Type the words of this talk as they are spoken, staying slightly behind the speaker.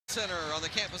Center on the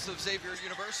campus of Xavier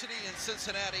University in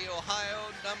Cincinnati,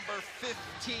 Ohio. Number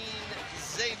 15,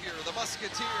 Xavier, the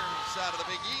Musketeers out of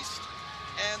the Big East,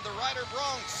 and the Rider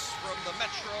Bronx from the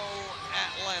Metro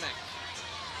Atlantic.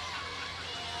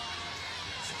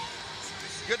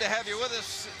 Good to have you with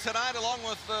us tonight, along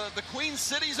with the Queen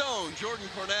City's own Jordan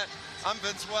Cornette. I'm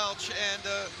Vince Welch, and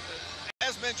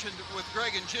as mentioned with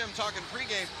Greg and Jim talking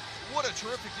pregame, what a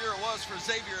terrific year it was for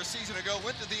Xavier a season ago.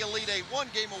 Went to the Elite Eight, one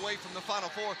game away from the Final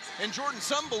Four. And Jordan,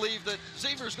 some believe that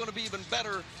Xavier is going to be even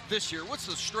better this year. What's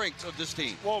the strength of this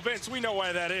team? Well, Vince, we know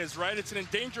why that is, right? It's an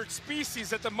endangered species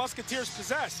that the Musketeers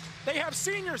possess. They have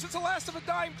seniors. It's the last of a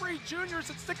dying breed. Juniors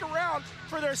that stick around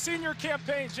for their senior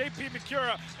campaign. J.P.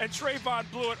 McCura and Trayvon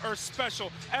Blewett are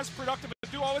special. As productive a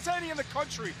duo as any in the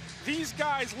country. These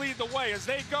guys lead the way as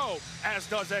they go, as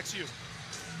does XU.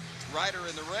 Rider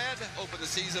in the red opened the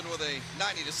season with a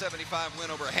 90-75 win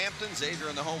over Hampton. Xavier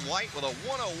in the home white with a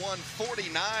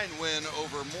 101-49 win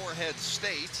over Morehead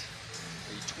State.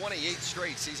 A 28th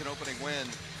straight season opening win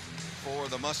for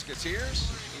the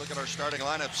Musketeers. Look at our starting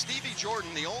lineup. Stevie Jordan,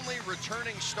 the only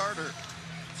returning starter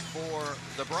for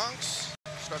the Bronx.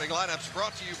 Starting lineups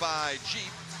brought to you by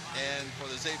Jeep. And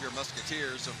for the Xavier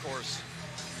Musketeers, of course,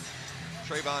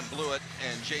 Trayvon Blewett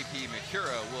and J.P.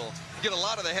 McCura will get a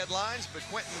lot of the headlines, but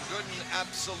Quentin Gooden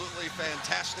absolutely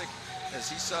fantastic as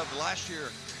he subbed last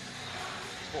year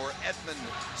for Edmund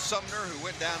Sumner, who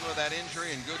went down with that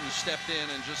injury, and Gooden stepped in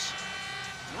and just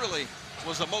really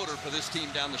was a motor for this team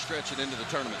down the stretch and into the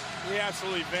tournament. Yeah,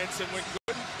 absolutely, Vince. And when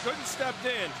Gooden stepped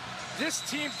in, this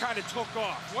team kind of took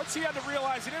off. Once he had to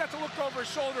realize he didn't have to look over his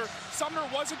shoulder, Sumner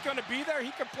wasn't going to be there.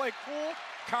 He could play cool,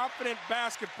 confident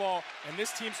basketball, and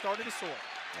this team started to soar.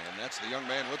 And that's the young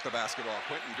man with the basketball,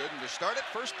 Quentin Gooden, to start it.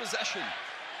 First possession,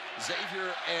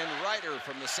 Xavier and Rider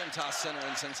from the Cintas Center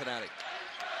in Cincinnati.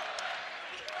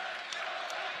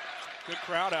 Good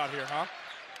crowd out here, huh?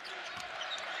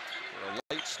 For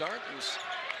a late start, it was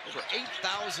over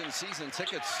 8,000 season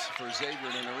tickets for Xavier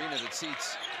in an arena that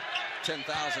seats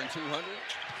 10,200.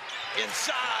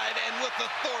 Inside and with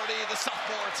authority, the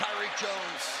sophomore Tyreek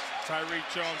Jones. Tyreek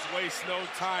Jones wastes no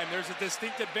time. There's a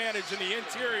distinct advantage in the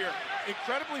interior.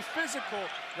 Incredibly physical,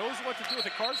 knows what to do with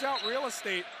it. Carves out real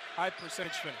estate, high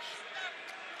percentage finish.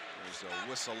 There's a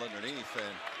whistle underneath,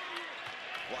 and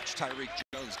watch Tyreek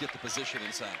Jones get the position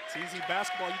inside. It's easy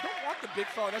basketball. You don't want the big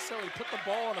fella necessarily to put the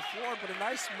ball on the floor, but a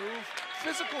nice move.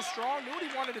 Physical, strong, knew what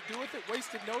he wanted to do with it,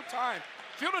 wasted no time.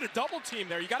 Fielded a double team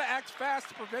there. You got to act fast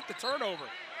to prevent the turnover.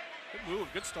 Good move,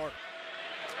 good start.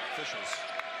 Officials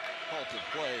halted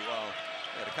play while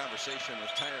they had a conversation with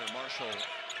Tyler Marshall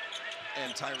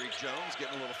and Tyreek Jones,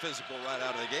 getting a little physical right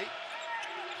out of the gate.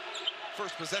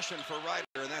 First possession for Rider,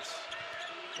 and that's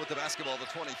with the basketball, the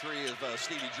 23 of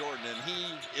Stevie Jordan, and he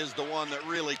is the one that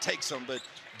really takes them, but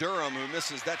Durham, who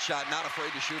misses that shot, not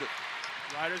afraid to shoot it.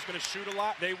 Rider's going to shoot a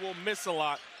lot. They will miss a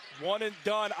lot. One and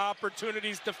done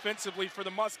opportunities defensively for the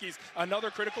Muskies. Another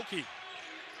critical key.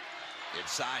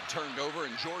 Inside turned over,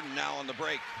 and Jordan now on the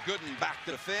break. Gooden back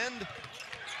to defend.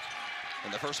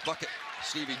 And the first bucket,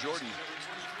 Stevie Jordan.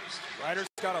 Rider's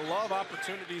got to love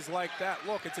opportunities like that.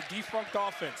 Look, it's a defunct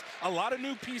offense. A lot of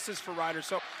new pieces for Rider.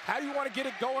 So how do you want to get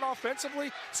it going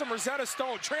offensively? Some Rosetta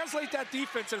Stone. Translate that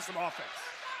defense into some offense.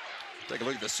 Take a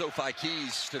look at the SoFi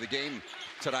keys to the game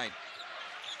tonight.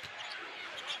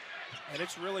 And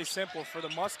it's really simple for the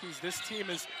Muskies. This team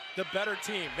is the better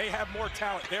team. They have more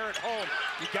talent. They're at home.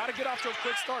 You got to get off to a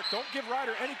quick start. Don't give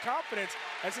Rider any confidence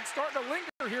as it's starting to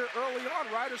linger here early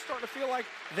on. Rider's starting to feel like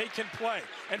they can play.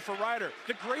 And for Rider,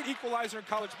 the great equalizer in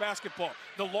college basketball,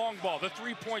 the long ball, the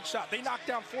three-point shot. They knocked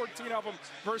down 14 of them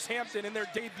versus Hampton in their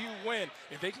debut win.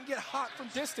 If they can get hot from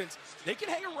distance, they can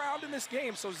hang around in this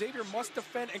game. So Xavier must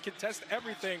defend and contest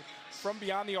everything from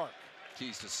beyond the arc.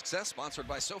 Keys to Success, sponsored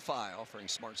by SoFi, offering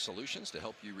smart solutions to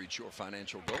help you reach your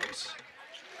financial goals.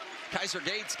 Kaiser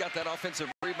Gates got that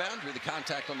offensive rebound, drew the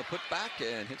contact on the putback,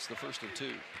 and hits the first of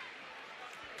two.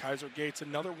 Kaiser Gates,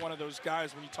 another one of those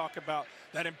guys when you talk about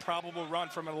that improbable run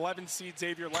from an 11 seed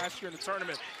Xavier last year in the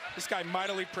tournament. This guy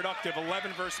mightily productive,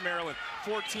 11 versus Maryland,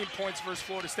 14 points versus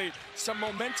Florida State. Some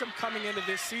momentum coming into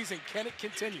this season. Can it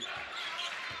continue?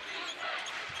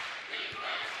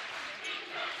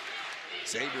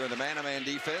 Xavier in the man-to-man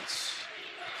defense.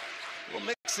 We'll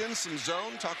mix in some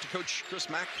zone. Talked to Coach Chris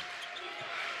Mack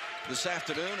this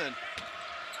afternoon and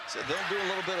said they'll do a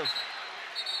little bit of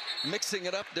mixing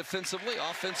it up defensively.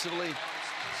 Offensively,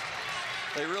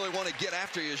 they really want to get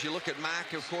after you as you look at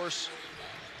Mack, of course.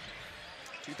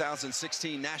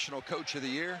 2016 National Coach of the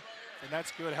Year. And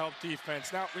that's good help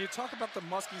defense. Now, when you talk about the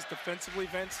Muskies defensively,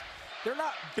 Vince, they're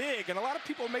not big, and a lot of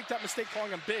people make that mistake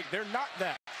calling them big. They're not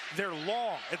that. they're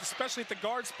long, especially at the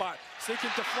guard spot, so they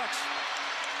can deflect.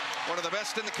 One of the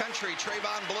best in the country,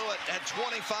 Trayvon Blewett, had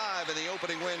 25 in the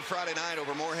opening win Friday night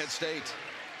over Morehead State.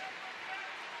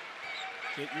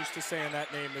 Get used to saying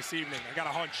that name this evening. I got a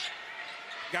hunch.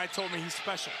 Guy told me he's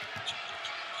special.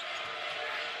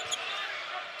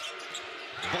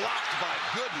 Blocked by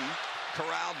Gooden,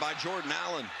 corralled by Jordan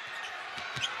Allen.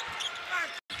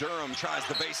 Durham tries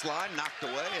the baseline, knocked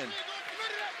away, and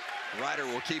Ryder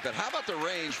will keep it. How about the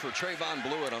range for Trayvon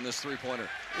Blewett on this three-pointer?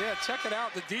 Yeah, check it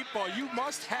out, the deep ball. You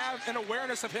must have an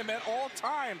awareness of him at all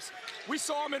times. We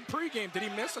saw him in pregame. Did he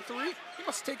miss a three? He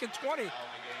must have taken 20.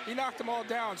 He knocked them all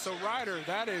down. So Ryder,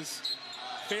 that is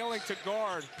failing to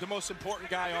guard the most important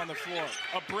guy on the floor.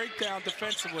 A breakdown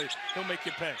defensively, he'll make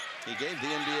you pay. He gave the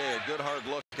NBA a good hard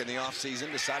look in the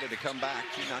offseason, decided to come back.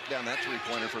 He knocked down that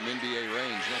three-pointer from NBA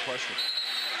range, no question.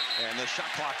 And the shot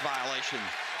clock violation.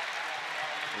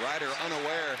 Ryder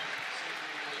unaware.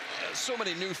 So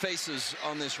many new faces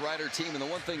on this Ryder team, and the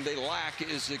one thing they lack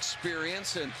is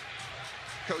experience. And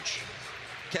Coach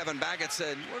Kevin Baggett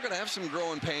said, we're going to have some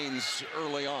growing pains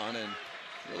early on, and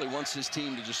really wants his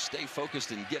team to just stay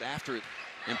focused and get after it,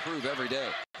 improve every day.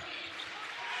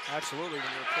 Absolutely. When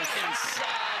you're pushing inside,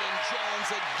 and Jones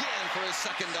again for his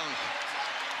second dunk.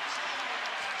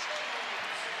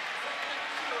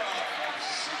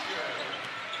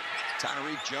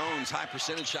 Tyreek Jones, high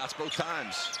percentage shots both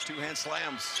times. Two-hand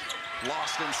slams.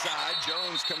 Lost inside.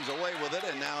 Jones comes away with it,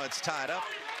 and now it's tied up.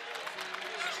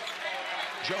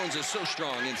 Jones is so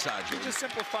strong inside. He just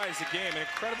simplifies the game. An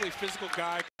incredibly physical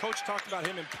guy. Coach talked about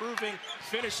him improving,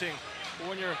 finishing. But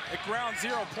when you're at ground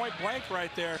zero, point blank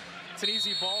right there, it's an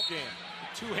easy ball game.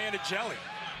 Two-handed jelly.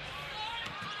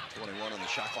 21 on the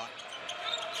shot clock.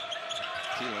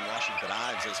 Keelan Washington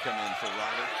Ives has come in for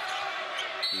Ryder.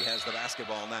 He has the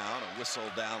basketball now, and a whistle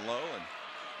down low, and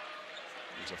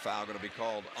there's a foul going to be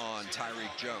called on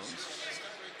Tyreek Jones.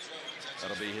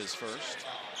 That'll be his first.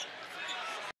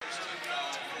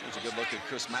 Here's a good look at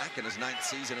Chris Mack in his 9th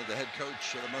season as the head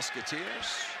coach of the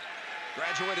Musketeers.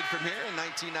 Graduated from here in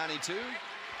 1992.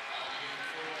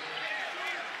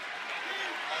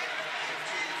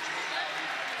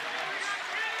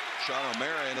 Sean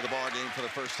O'Mara into the ball game for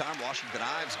the first time. Washington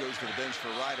Ives goes to the bench for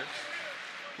Ryder.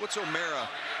 What's O'Mara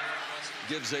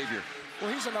give Xavier?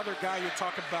 Well, he's another guy you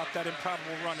talk about that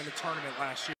improbable run in the tournament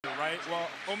last year, right? Well,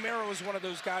 O'Mara was one of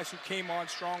those guys who came on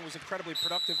strong, was incredibly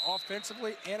productive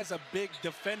offensively, and is a big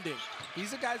defending.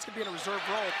 He's a guy that's going to be in a reserve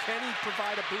role. Can he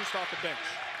provide a boost off the bench?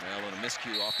 Well, and a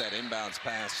miscue off that inbounds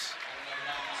pass.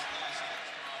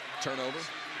 Turnover.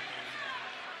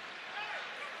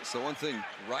 It's the one thing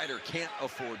Ryder can't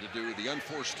afford to do, the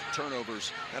unforced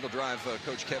turnovers. That'll drive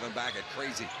Coach Kevin Baggett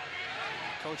crazy.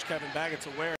 Coach Kevin Baggett's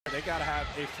aware they got to have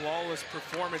a flawless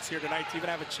performance here tonight to even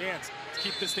have a chance to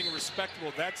keep this thing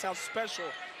respectable. That's how special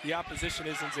the opposition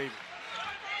is in Xavier.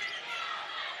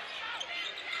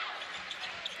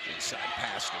 Inside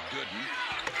pass to Gooden.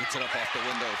 Gets it up off the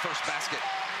window. First basket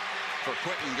for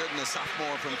Quentin Gooden, a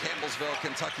sophomore from Campbellsville,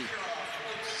 Kentucky.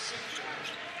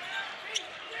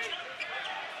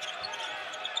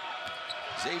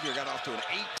 Xavier got off to an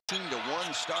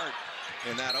 18-1 start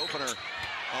in that opener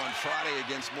on Friday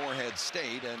against Morehead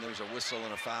State, and there's a whistle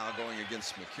and a foul going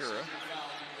against McCura.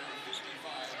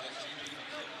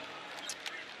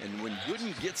 And when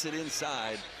Gooden gets it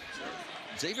inside,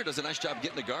 Xavier does a nice job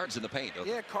getting the guards in the paint.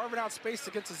 Yeah, carving out space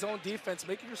against his own defense,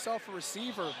 making yourself a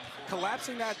receiver,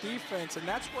 collapsing that defense, and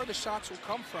that's where the shots will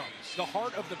come from, the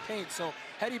heart of the paint. So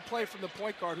heady play from the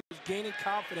point guard who's gaining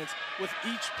confidence with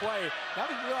each play. Now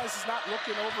he realizes he's not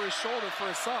looking over his shoulder for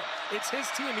a sub. It's his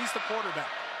team, he's the quarterback.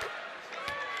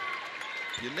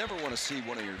 You never want to see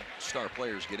one of your star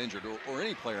players get injured, or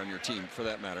any player on your team for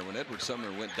that matter. When Edward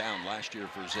Sumner went down last year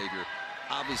for Xavier,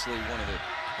 obviously one of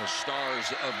the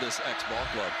stars of this ex-ball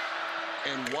club.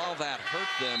 And while that hurt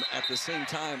them, at the same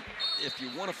time, if you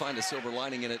want to find a silver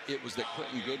lining in it, it was that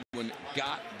Quentin Goodwin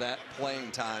got that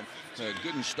playing time.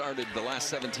 Gooden started the last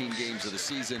 17 games of the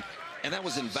season, and that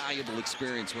was invaluable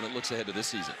experience when it looks ahead to this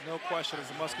season. No question, as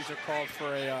the Muskies are called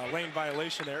for a lane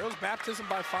violation there. It was baptism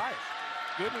by fire.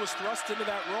 Gooden was thrust into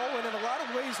that role, and in a lot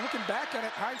of ways, looking back at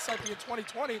it, hindsight being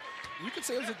 2020, you could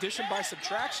say it was addition by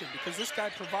subtraction, because this guy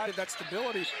provided that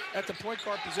stability at the point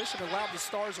guard position, allowed the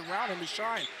stars around him to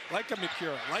shine, like a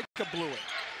McCura, like a Blewett.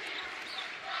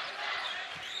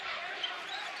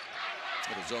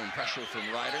 Little zone pressure from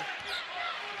Ryder.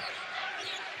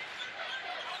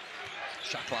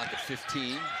 Shot clock at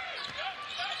 15.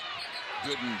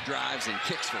 Gooden drives and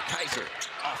kicks for Kaiser.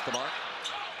 Off the mark.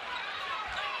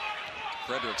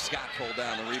 Frederick Scott pulled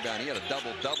down the rebound. He had a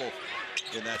double-double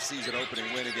in that season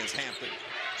opening win against Hampton.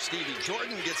 Stevie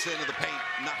Jordan gets into the paint,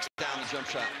 knocks down the jump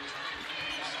shot.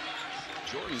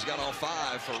 Jordan's got all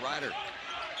 5 for Ryder.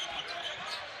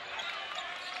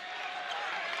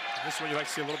 This one you like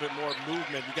to see a little bit more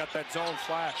movement. You got that zone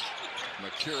flash.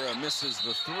 Makura misses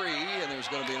the 3, and there's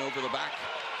going to be an over the back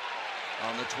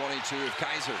on the 22 of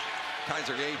Kaiser.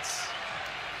 Kaiser Gates.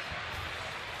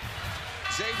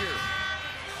 Xavier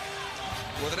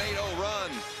with an 8-0 run,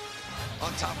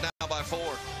 on top now by 4.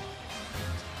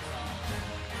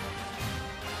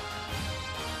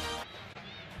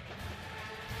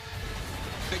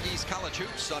 Big East College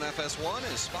Hoops on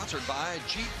FS1 is sponsored by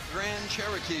Jeep Grand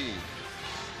Cherokee.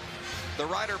 The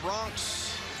Ryder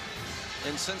Bronx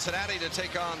in Cincinnati to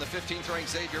take on the 15th ranked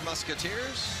Xavier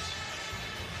Musketeers.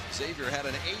 Xavier had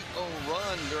an 8-0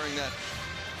 run during that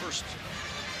first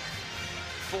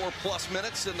 4+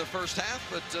 minutes in the first half,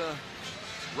 but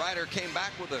Ryder came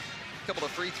back with a couple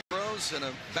of free throws and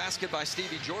a basket by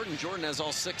Stevie Jordan. Jordan has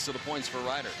all 6 of the points for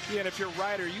Ryder. Yeah, and if you're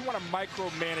Ryder, you want to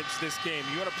micromanage this game.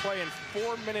 You want to play in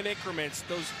 4-minute increments,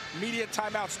 those media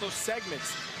timeouts, those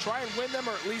segments. Try and win them,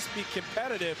 or at least be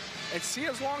competitive, and see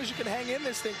as long as you can hang in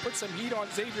this thing, put some heat on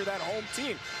Xavier, that home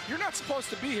team. You're not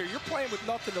supposed to be here. You're playing with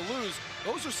nothing to lose.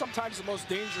 Those are sometimes the most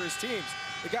dangerous teams,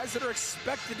 the guys that are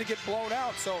expected to get blown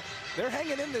out. So they're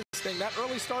hanging in this thing. That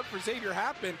early start for Xavier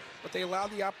happened, but they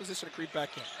allowed the opposition to creep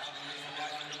back in.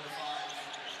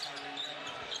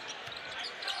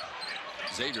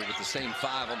 Xavier with the same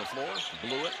 5 on the floor.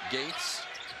 Blewett, Gates,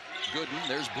 Gooden.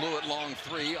 There's Blewett, long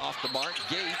 3 off the mark.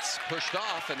 Gates pushed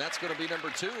off, and that's going to be number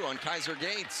 2 on Kaiser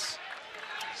Gates.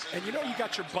 And you know you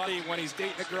got your buddy when he's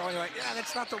dating a girl, and you're like, yeah,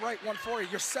 that's not the right one for you.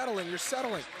 You're settling, you're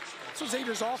settling. That's what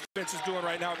Xavier's offense is doing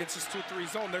right now against this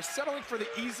 2-3 zone. They're settling for the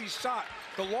easy shot,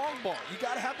 the long ball. You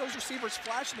got to have those receivers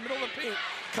flash in the middle of the paint,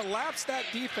 collapse that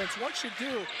defense. Once you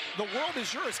do, the world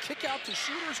is yours. Kick out to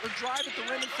shooters or drive at the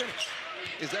rim and finish.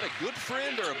 Is that a good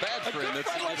friend or a bad friend? A good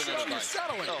friend lets you know you're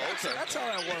settling. Oh, okay. That's how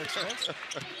that works, folks.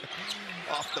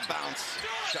 Off the bounce,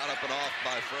 shot up and off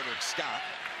by Frederick Scott.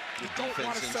 You don't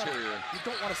want to settle. You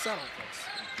don't want to settle,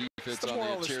 folks. Defense on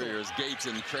the interior is Gates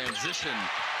in transition.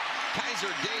 Kaiser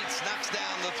Gates knocks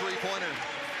down the 3-pointer.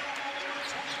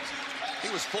 He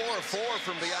was 4 of 4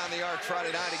 from beyond the arc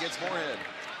Friday night against Moorhead.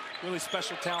 Really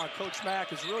special talent. Coach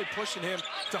Mack is really pushing him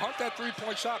to hunt that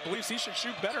 3-point shot. Believes he should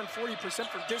shoot better than 40%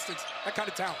 from distance. That kind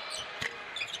of talent.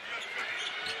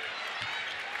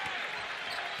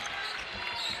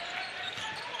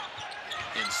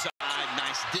 Inside,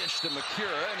 nice dish to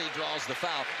Makura, and he draws the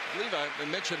foul. I believe I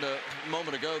mentioned a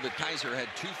moment ago that Kaiser had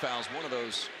 2 fouls. One of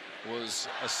those was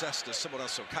assessed to someone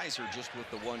else, so Kaiser just with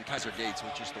the one, Kaiser Gates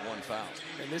with just the 1 foul.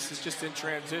 And this is just in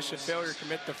transition, failure to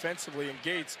commit defensively, and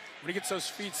Gates, when he gets those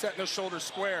feet set and those shoulders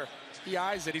square, he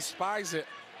eyes it, he spies it.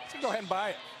 He's gonna go ahead and buy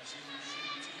it.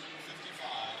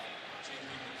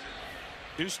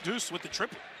 Deuce with the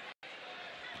triple.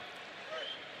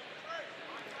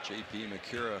 J.P.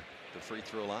 Makura, the free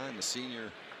throw line, the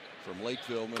senior from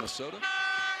Lakeville, Minnesota.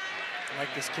 I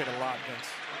like this kid a lot, Vince.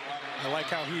 I like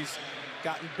how he's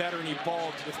gotten better and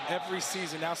evolved with every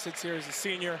season. Now sits here as a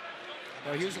senior.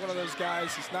 Now, he's one of those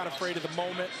guys, he's not afraid of the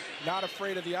moment, not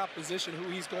afraid of the opposition, who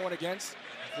he's going against.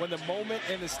 When the moment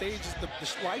and the stage, the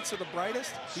lights are the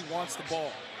brightest, he wants the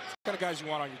ball. It's the kind of guys you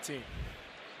want on your team.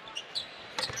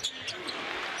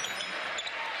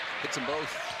 Hits them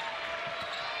both.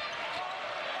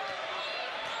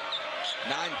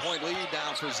 9-point lead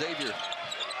down for Xavier.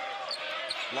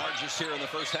 Largest here in the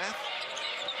first half.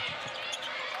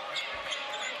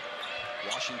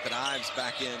 Washington Ives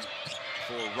back in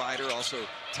for Ryder. Also,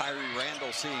 Tyree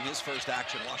Randall seeing his first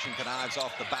action. Washington Ives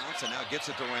off the bounce and now gets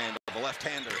it to Randall, the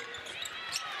left-hander.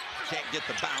 Can't get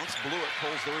the bounce. Blewett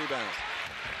pulls the rebound.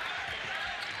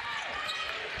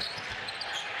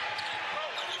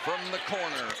 From the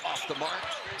corner, off the mark.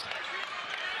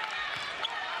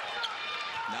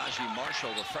 Najee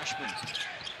Marshall, the freshman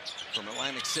from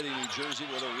Atlantic City, New Jersey,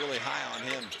 where they're really high on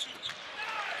him.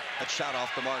 That shot off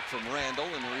the mark from Randall,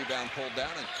 and the rebound pulled down,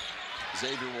 and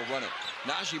Xavier will run it.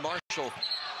 Najee Marshall,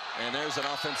 and there's an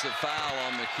offensive foul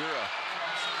on Makura.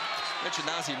 Mentioned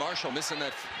Najee Marshall missing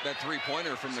that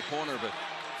 3-pointer from the corner, but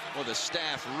well, the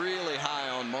staff really high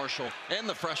on Marshall and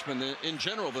the freshmen in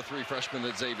general, the 3 freshmen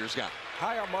that Xavier's got.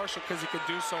 High on Marshall because he can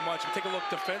do so much. And take a look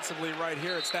defensively right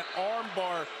here. It's that arm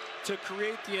bar to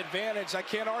create the advantage. I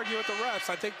can't argue with the refs.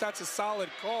 I think that's a solid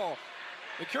call.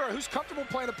 Makura, who's comfortable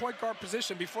playing the point guard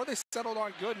position. Before they settled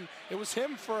on Gooden, it was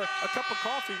him for a cup of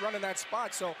coffee running that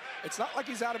spot. So it's not like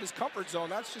he's out of his comfort zone.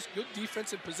 That's just good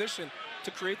defensive position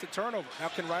to create the turnover. Now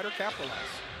can Ryder capitalize?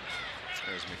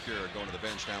 There's Makura going to the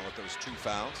bench now with those 2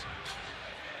 fouls.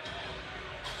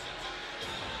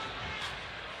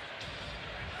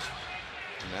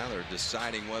 Now they're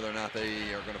deciding whether or not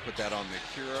they are going to put that on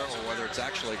Mikura or whether it's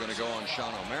actually going to go on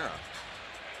Sean O'Mara.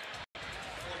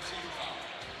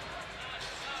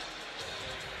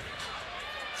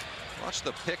 Watch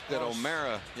the pick that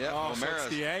O'Mara, O'Mara so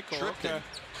the ankle. tripped Okay. him.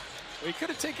 Well, you could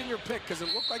have taken your pick because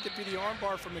it looked like it'd be the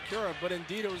armbar from Mikura, but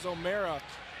indeed it was O'Mara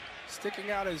sticking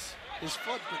out his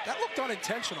foot. But that looked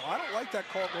unintentional. I don't like that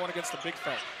call going against the big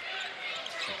fella.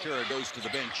 Mikura goes to the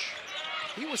bench.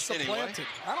 He was supplanted. Anyway.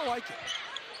 I don't like it.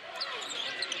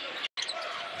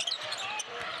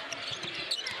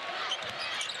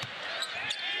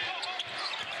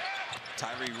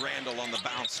 Tyree Randall on the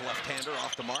bounce, left-hander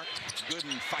off the mark.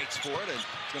 Gooden fights for it, and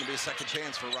it's going to be a second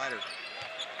chance for Ryder.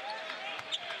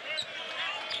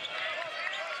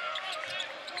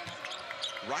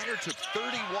 Ryder took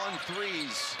 31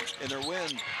 threes in their win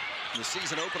in the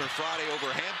season opener Friday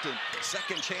over Hampton.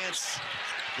 Second chance.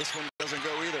 This one doesn't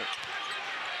go either.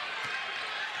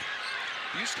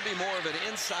 Used to be more of an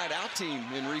inside-out team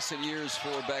in recent years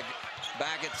for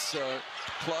Baggett's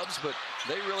clubs, but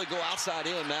they really go outside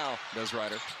in now, does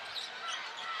Ryder.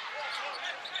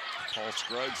 Paul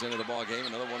Scruggs into the ball game.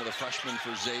 Another one of the freshmen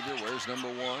for Xavier. Where's number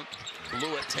 1?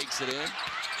 Blewett takes it in.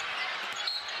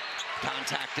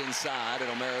 Contact inside, and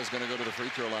O'Mara's going to go to the free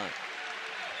throw line.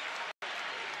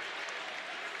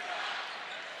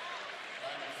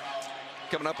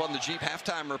 Coming up on the Jeep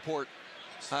halftime report,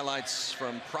 highlights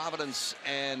from Providence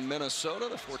and Minnesota.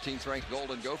 The 14th ranked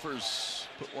Golden Gophers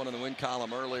put one in the win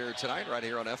column earlier tonight right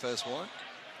here on FS1.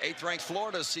 8th ranked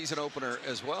Florida season opener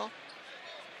as well.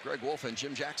 Greg Wolf and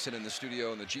Jim Jackson in the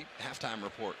studio in the Jeep halftime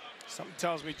report. Something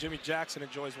tells me Jimmy Jackson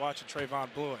enjoys watching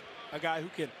Trayvon Blewett, a guy who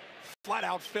can flat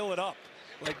out fill it up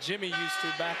like Jimmy used to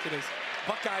back in his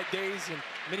Buckeye days and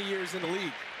many years in the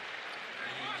league.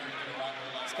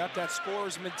 He's got that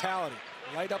scorer's mentality.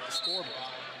 Light up the scoreboard.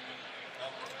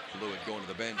 Blewett going to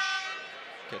the bench.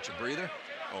 Catch a breather.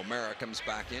 O'Mara comes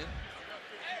back in.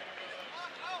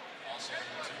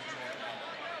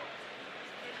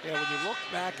 Yeah, when you look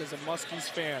back as a Muskies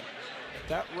fan, at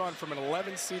that run from an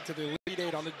 11 seed to the Elite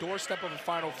Eight on the doorstep of a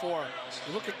Final Four,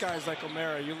 you look at guys like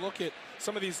O'Mara, you look at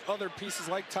some of these other pieces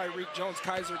like Tyreek Jones,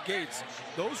 Kaiser Gates.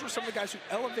 Those were some of the guys who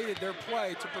elevated their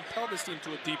play to propel this team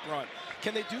to a deep run.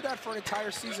 Can they do that for an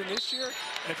entire season this year?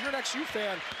 And if you're an XU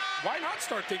fan, why not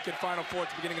start thinking Final Four at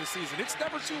the beginning of the season? It's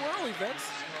never too early, Vince.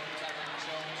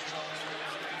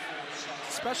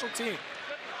 Special team.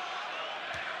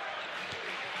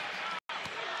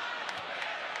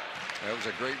 That was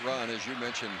a great run, as you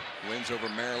mentioned. Wins over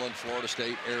Maryland, Florida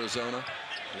State, Arizona.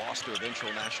 Lost to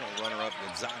eventual national runner-up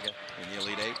Gonzaga in the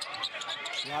Elite Eight.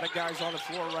 A lot of guys on the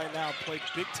floor right now played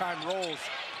big-time roles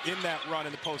in that run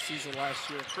in the postseason last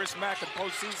year. Chris Mack in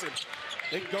postseason,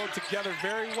 they go together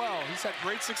very well. He's had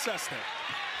great success there.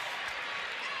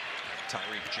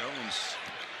 Tyreek Jones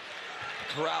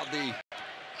corralled the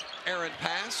errant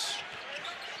pass.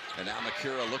 And now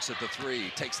Mikura looks at the three,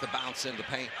 takes the bounce into the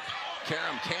paint.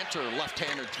 Karam Cantor,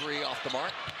 left-handed three off the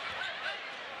mark.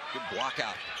 Good block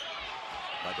out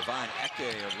by Divine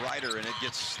Eke of Ryder, and it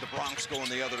gets the Bronx going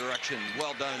the other direction.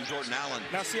 Well done, Jordan Allen.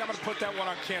 Now, see, I'm going to put that one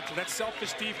on Cantor. That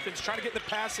selfish defense, trying to get in the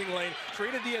passing lane,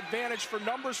 created the advantage for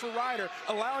numbers for Ryder,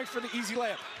 allowing for the easy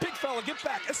layup. Big fella, get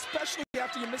back, especially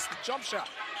after you miss the jump shot.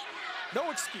 No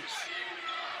excuse.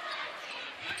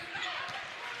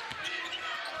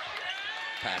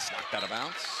 Pass knocked out of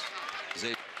bounds.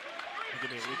 Xavier. Give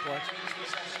me a replay.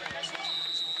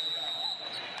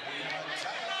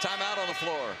 Timeout on the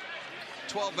floor.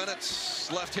 12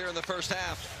 minutes left here in the first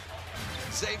half.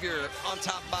 Xavier on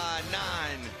top by 9.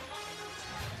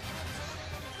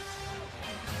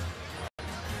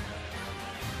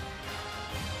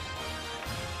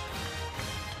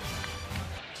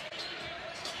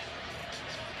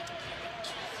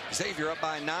 Xavier up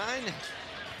by 9.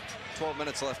 12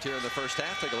 minutes left here in the first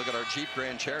half. Take a look at our Jeep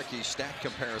Grand Cherokee stat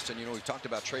comparison. You know, we've talked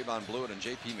about Trayvon Blewett and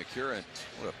J.P. Mikura, and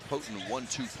what a potent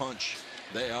 1-2 punch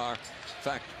they are. In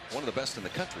fact, one of the best in the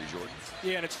country, Jordan.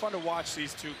 Yeah, and it's fun to watch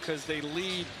these two because they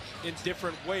lead in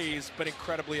different ways, but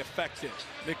incredibly effective.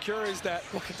 Mikura is that,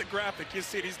 look at the graphic, you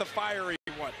see it, he's the fiery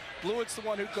one. Blewett's the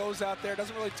one who goes out there,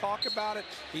 doesn't really talk about it.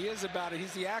 He is about it,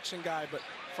 he's the action guy, but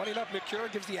funny enough,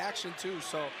 Mikura gives the action too,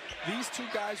 so these two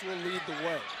guys will lead the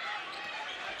way.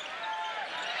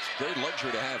 Great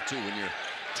luxury to have, too, when your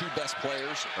two best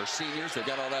players are seniors. They've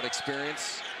got all that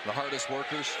experience, the hardest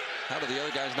workers. How do the other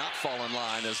guys not fall in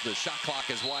line as the shot clock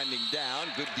is winding down?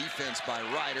 Good defense by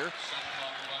Ryder.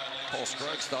 Paul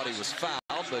Scruggs thought he was fouled,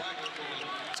 but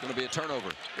it's going to be a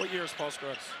turnover. What year is Paul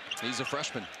Scruggs? He's a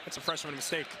freshman. It's a freshman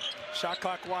mistake. Shot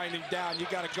clock winding down. You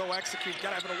got to go execute. You got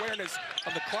to have an awareness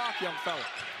of the clock, young fella.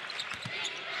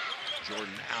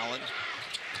 Jordan Allen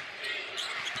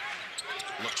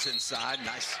Looks inside.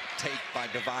 Nice take by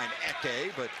Divine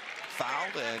Eke, but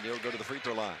fouled, and he'll go to the free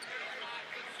throw line.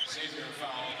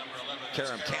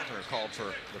 Karam Cantor called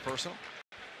for the personal.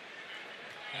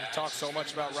 We talk so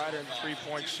much about Ryder and the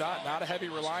three-point shot. Not a heavy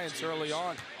reliance early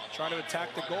on. Trying to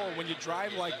attack the goal. When you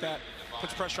drive like that,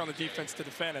 puts pressure on the defense to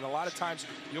defend. And a lot of times,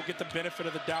 you'll get the benefit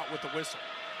of the doubt with the whistle.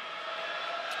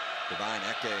 Divine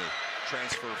Eke,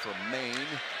 transfer from Maine.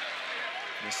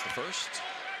 Missed the first.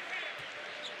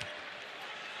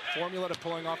 Formula to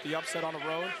pulling off the upset on the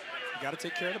road. You got to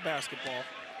take care of the basketball.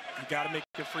 You got to make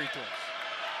good free throws.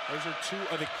 Those are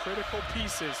two of the critical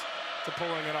pieces to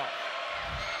pulling it off.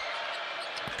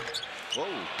 Whoa,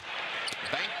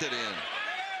 banked it in.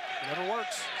 It never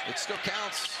works. It still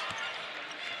counts.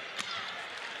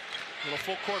 A little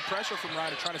full court pressure from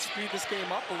Ryder, trying to speed this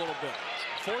game up a little bit.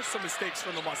 Force some mistakes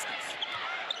from the Muskies.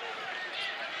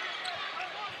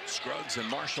 Scruggs and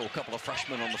Marshall, a couple of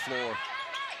freshmen on the floor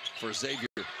for Xavier.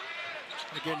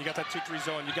 Again, you got that 2-3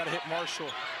 zone. You got to hit Marshall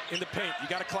in the paint. You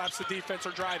got to collapse the defense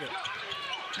or drive it.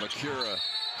 Makura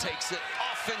takes it.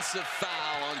 Offensive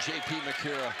foul on J.P.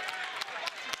 Makura.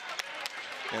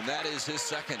 And that is his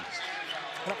second.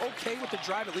 And I'm okay with the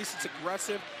drive. At least it's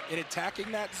aggressive in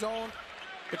attacking that zone.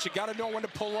 But you got to know when to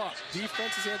pull up.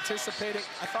 Defense is anticipating.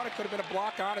 I thought it could have been a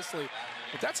block, honestly.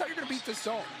 But that's how you're going to beat this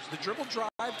zone. The dribble drive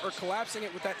or collapsing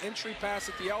it with that entry pass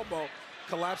at the elbow,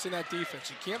 collapsing that defense.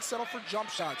 You can't settle for jump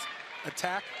shots.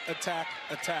 Attack, attack,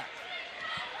 attack.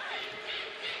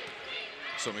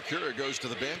 So Makura goes to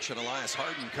the bench, and Elias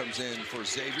Harden comes in for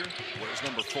Xavier. Where's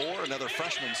number 4? Another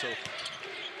freshman. So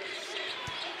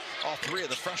all 3 of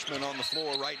the freshmen on the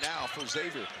floor right now for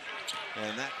Xavier.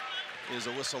 And that is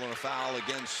a whistle and a foul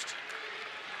against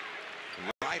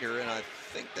Ryder, and I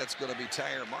think that's going to be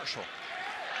Tyre Marshall.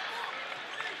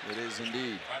 It is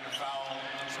indeed.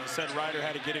 So I said Ryder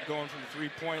had to get it going from the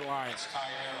three-point line.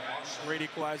 Great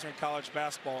equalizer in college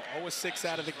basketball. 0-6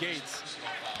 out of the gates.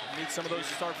 You need some of those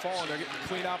to start falling. They're getting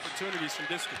clean opportunities from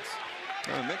distance.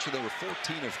 I mentioned they were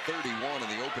 14 of 31 in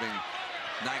the opening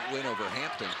night win over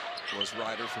Hampton. Was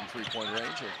Ryder from three-point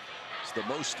range. It's the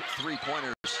most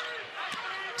three-pointers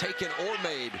taken or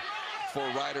made for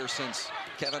Ryder since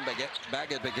Kevin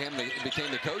Baggett became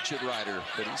the coach at Ryder.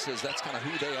 But he says that's kind of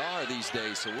who they are these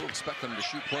days, so we'll expect them to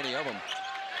shoot plenty of them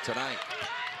tonight.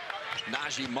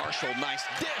 Najee Marshall, nice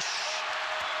dish.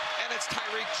 And it's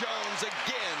Tyreek Jones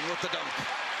again with the dunk.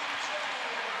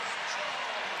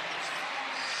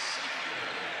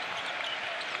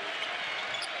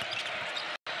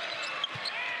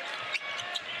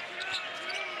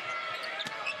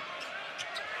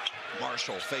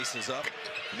 Marshall faces up,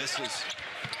 misses.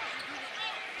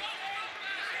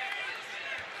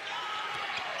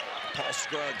 Paul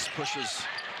Scruggs pushes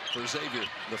for Xavier.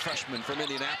 The freshman from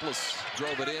Indianapolis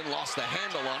drove it in, lost the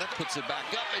handle on it, puts it back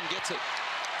up and gets it.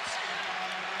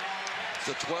 It's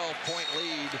a 12-point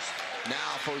lead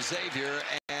now for Xavier,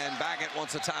 and Baggett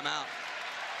wants a timeout.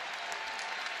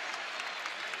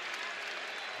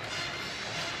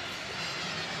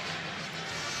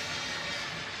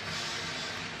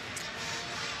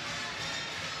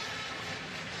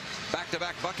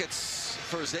 Back-to-back buckets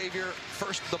for Xavier.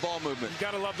 First, the ball movement. You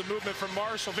got to love the movement from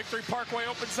Marshall. Victory Parkway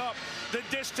opens up the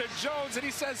dish to Jones, and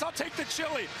he says, I'll take the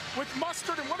chili with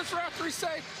mustard. And what does the referee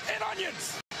say? And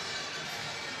onions.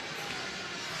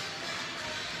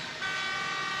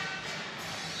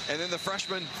 And then the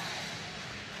freshman,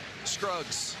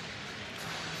 Scruggs.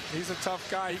 He's a tough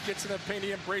guy. He gets in the paint.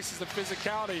 He embraces the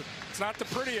physicality. It's not the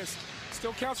prettiest.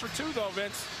 Still counts for 2, though,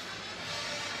 Vince.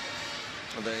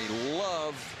 They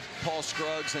love Paul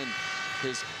Scruggs and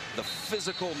the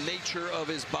physical nature of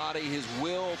his body, his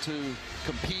will to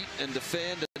compete and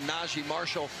defend. And Najee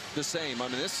Marshall, the same. I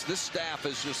mean, this staff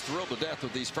is just thrilled to death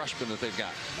with these freshmen that they've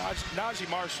got. Najee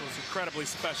Marshall is incredibly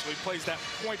special. He plays that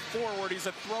point forward. He's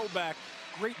a throwback.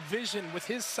 Great vision with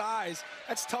his size.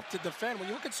 That's tough to defend. When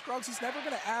you look at Scruggs, he's never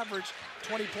going to average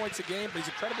 20 points a game, but he's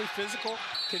incredibly physical,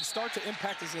 can start to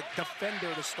impact as a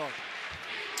defender to start.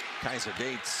 Kaiser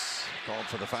Gates called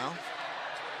for the foul.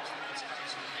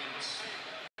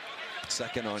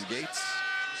 Second on Gates.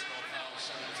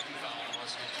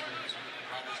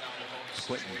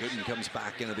 Quentin Gooden comes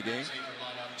back into the game.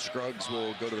 Scruggs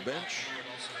will go to the bench.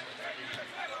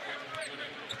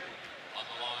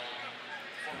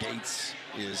 Gates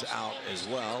is out as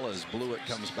well as Blewett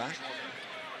comes back.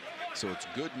 So it's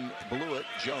Gooden, Blewett,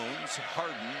 Jones,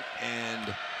 Harden,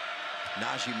 and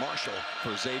Najee Marshall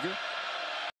for Xavier.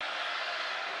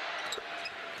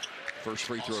 First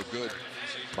free throw good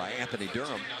by Anthony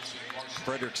Durham.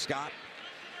 Frederick Scott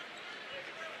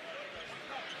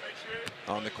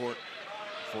on the court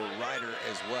for Ryder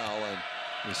as well. And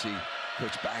we see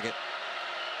Coach Baggett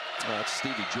That's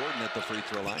Stevie Jordan at the free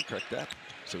throw line. Correct that.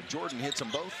 So Jordan hits them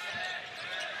both.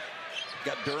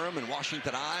 Got Durham and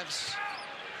Washington Ives,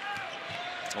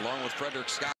 along with Frederick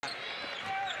Scott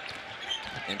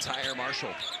and Tyre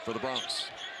Marshall for the Bronx.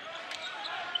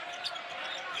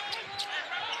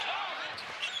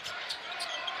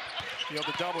 Field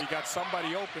the double. You got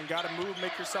somebody open. Got to move.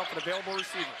 Make yourself an available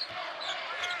receiver.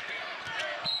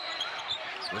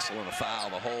 Whistle and a foul.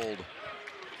 The hold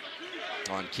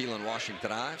on Keelan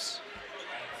Washington Ives.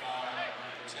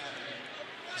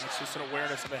 That's just an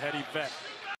awareness of a heady vet,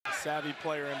 a savvy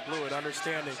player in blue, and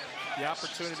understanding the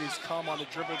opportunities come on the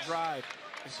dribble drive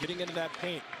and getting into that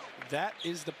paint. That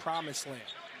is the promised land.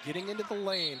 Getting into the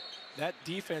lane, that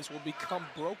defense will become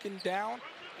broken down,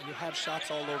 and you'll have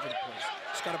shots all over the place.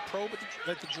 Just got to probe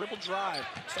at the dribble drive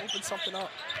to open something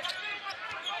up.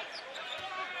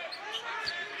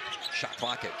 Shot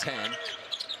clock at 10.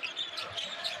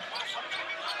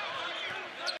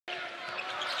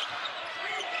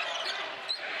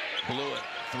 Blew it.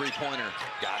 Three-pointer.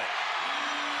 Got it.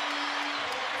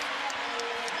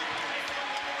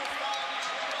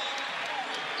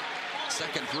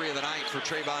 Second three of the night for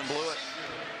Trayvon Blewett.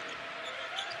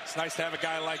 It's nice to have a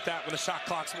guy like that when the shot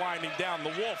clock's winding down. The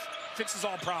Wolf fixes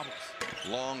all problems.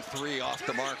 Long three off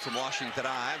the mark from Washington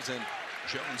Ives, and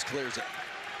Jones clears it.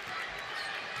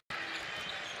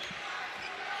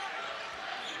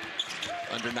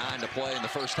 Under 9 to play in the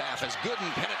first half as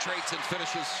Gooden penetrates and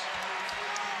finishes.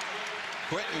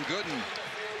 Quentin Gooden,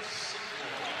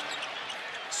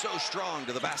 so strong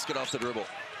to the basket off the dribble.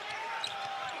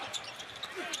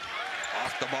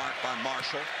 Off the mark by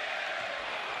Marshall.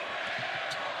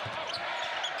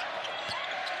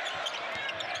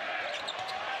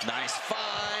 Nice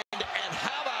find, and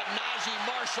how about Najee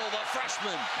Marshall, the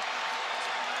freshman?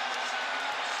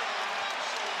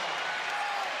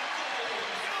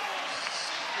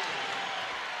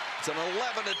 It's an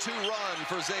 11-2 run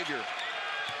for Xavier.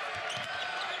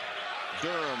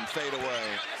 Durham fade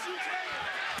away.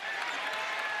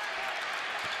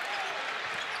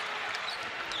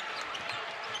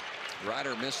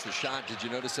 Ryder missed the shot. Did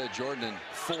you notice that, Jordan? And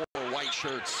 4 white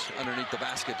shirts underneath the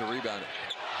basket to rebound it.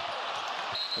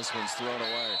 This one's thrown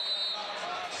away.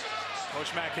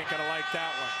 Coach Mack ain't gonna like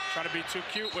that one. Trying to be too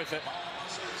cute with it.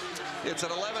 It's an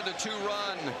 11-2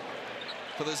 run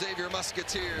for the Xavier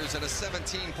Musketeers and a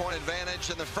 17-point advantage.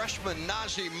 And the freshman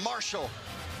Najee Marshall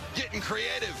getting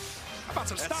creative. How about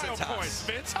some style points,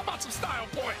 Vince? How about some style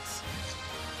points?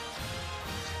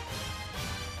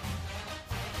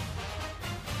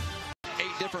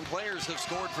 Different players have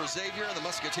scored for Xavier, and the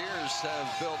Musketeers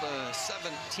have built a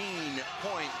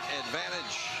 17-point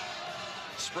advantage,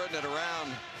 spreading it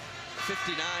around.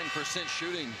 59%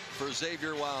 shooting for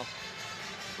Xavier, while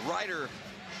Ryder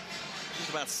is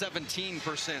about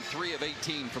 17%, 3 of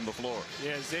 18 from the floor.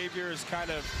 Yeah, Xavier is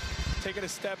kind of taking a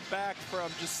step back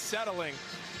from just settling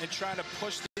and trying to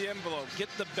push the envelope, get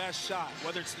the best shot,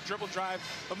 whether it's the dribble drive,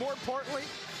 but more importantly,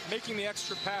 making the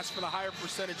extra pass for the higher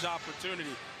percentage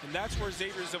opportunity. And that's where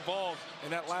Xavier's evolved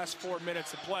in that last 4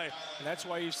 minutes of play. And that's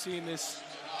why you've seen this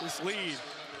lead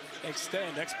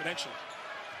extend exponentially.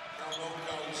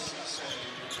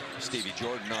 Stevie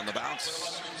Jordan on the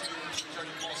bounce.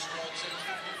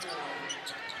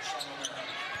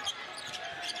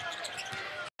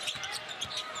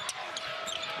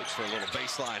 Looks for a little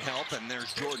baseline help, and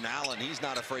there's Jordan Allen. He's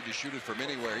not afraid to shoot it from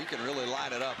anywhere. He can really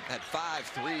light it up. Had 5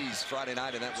 threes Friday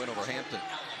night in that win over Hampton.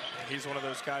 He's one of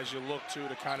those guys you look to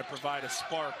kind of provide a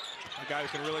spark, a guy who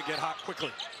can really get hot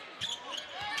quickly.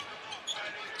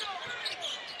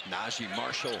 Najee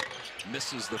Marshall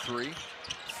misses the 3.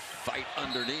 Fight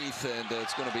underneath, and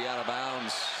it's going to be out of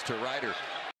bounds to Ryder.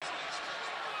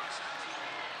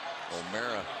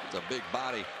 O'Mara, the big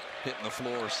body, hitting the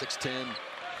floor, 6'10".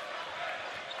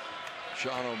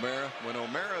 Sean O'Mara. When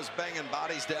O'Mara's banging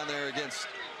bodies down there against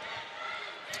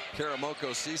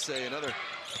Karamoko Cisse, another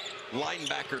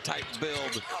linebacker type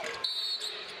build,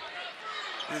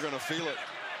 you're going to feel it.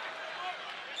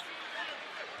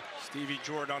 Stevie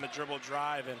Jordan on the dribble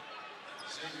drive, and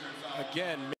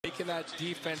again making that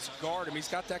defense guard him. He's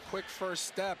got that quick first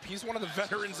step. He's one of the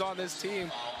veterans on this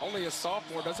team, only a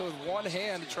sophomore, does it with one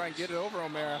hand to try and get it over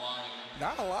O'Mara.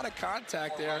 Not a lot of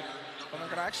contact there, but they're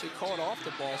going to actually call it off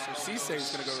the ball, so Cisse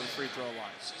is going to go to the free throw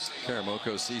line.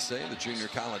 Karamoko Cisse, the junior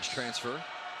college transfer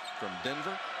from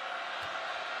Denver.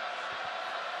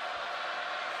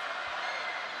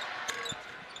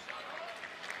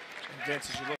 And Vince,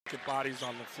 as you look at bodies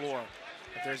on the floor,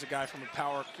 if there's a guy from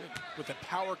with a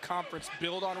power conference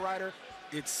build on Ryder,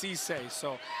 it's Cisse.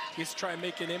 So he's trying to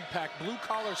make an impact, blue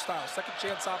collar style, second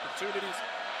chance opportunities,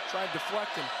 try and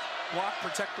deflect and block,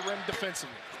 protect the rim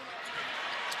defensively.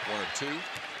 1 of 2.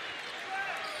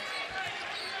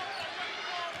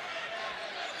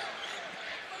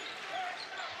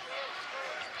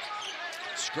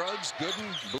 Scruggs,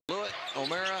 Gooden, Blewett,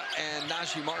 O'Mara, and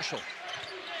Najee Marshall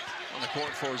on the court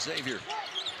for Xavier.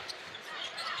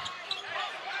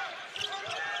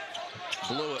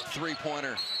 Blewett,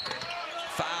 three-pointer,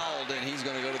 fouled, and he's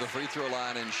going to go to the free throw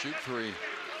line and shoot 3.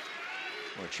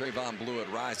 Well, Trayvon Blewett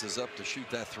rises up to shoot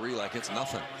that 3 like it's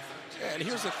nothing. Yeah, and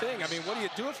here's the thing. I mean, what do you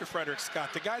do if you're Frederick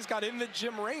Scott? The guy's got in the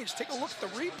gym range. Take a look at the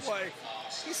replay.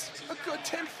 He's a good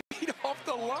 10 feet off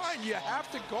the line. You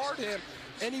have to guard him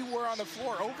anywhere on the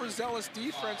floor. Overzealous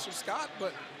defense for Scott,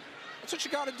 but that's what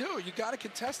you got to do. You got to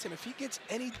contest him. If he gets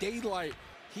any daylight,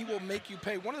 he will make you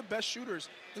pay. One of the best shooters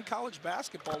in college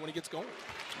basketball when he gets going.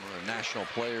 Or a National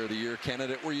Player of the Year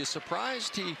candidate. Were you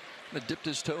surprised he dipped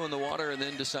his toe in the water and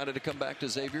then decided to come back to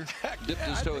Xavier? Dipped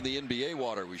his toe in the NBA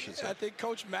water, we should say. I think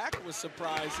Coach Mack was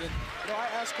surprised. And, I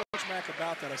asked Coach Mack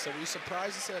about that. I said, were you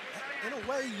surprised? He said, in a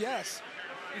way, yes.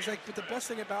 He's like, but the best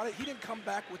thing about it, he didn't come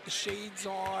back with the shades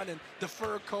on and the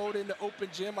fur coat in the open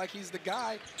gym like he's the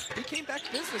guy. He came back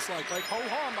businesslike, like, ho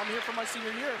hum, I'm here for my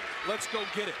senior year. Let's go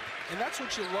get it. And that's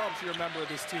what you love if you're a member of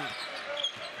this team.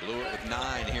 Blewett with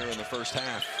 9 here in the first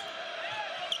half.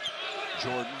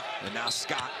 Jordan, and now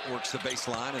Scott works the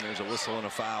baseline, and there's a whistle and a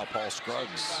foul. Paul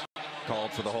Scruggs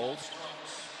called for the hold.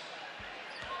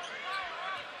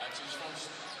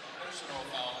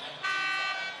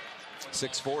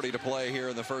 .640 to play here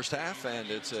in the first half, and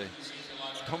it's a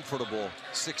comfortable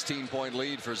 16-point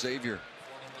lead for Xavier.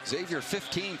 Xavier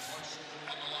 15th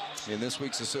in this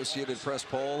week's Associated Press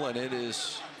poll, and it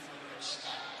is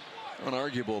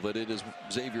unarguable that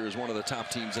Xavier is one of the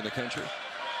top teams in the country.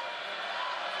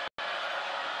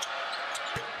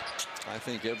 I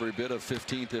think every bit of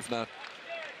 15th, if not,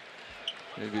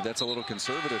 maybe that's a little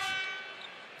conservative.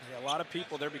 Yeah, a lot of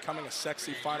people, they're becoming a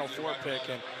sexy Final Four pick,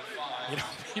 and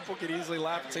people could easily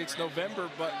laugh and say it's November,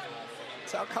 but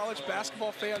it's how college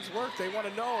basketball fans work. They want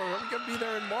to know, are we going to be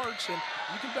there in March? And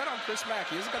you can bet on Chris Mack.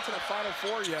 He hasn't got to the Final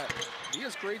Four yet. He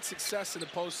has great success in the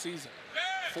postseason.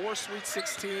 4 Sweet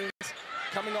 16s,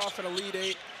 coming off an Elite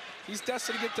 8. He's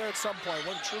destined to get there at some point.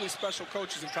 One of the truly special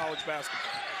coaches in college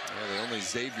basketball. Yeah, the only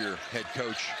Xavier head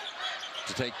coach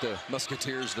to take the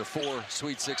Musketeers to 4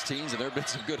 Sweet 16s, and there have been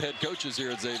some good head coaches here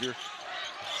at Xavier.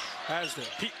 Has there.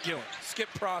 Pete Gillen, Skip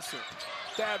Prosser,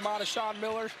 Thad Matta, Sean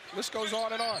Miller. List goes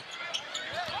on and on.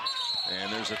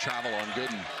 And there's a travel on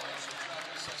Gooden.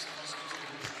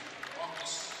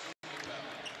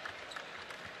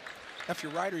 If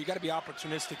you're Ryder, you got to be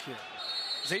opportunistic here.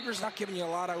 Xavier's not giving you a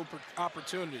lot of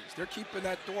opportunities. They're keeping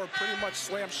that door pretty much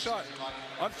slammed shut.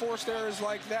 Unforced errors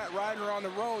like that, Ryder on the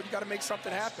road, you got to make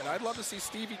something happen. I'd love to see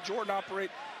Stevie Jordan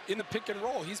operate in the pick and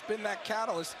roll. He's been that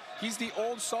catalyst. He's the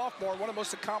old sophomore, one of the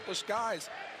most accomplished guys.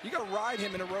 You got to ride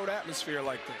him in a road atmosphere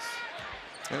like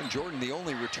this. And Jordan, the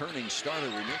only returning starter.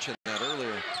 We mentioned that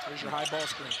earlier. There's your high ball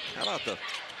screen. How about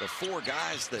the 4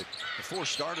 guys the 4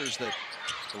 starters that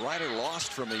Ryder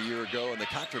lost from a year ago, and the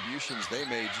contributions they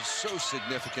made just so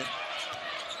significant.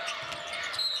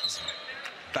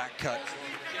 Back cut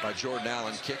by Jordan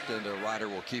Allen, kicked, and Ryder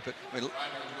will keep it. I mean,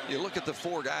 you look at the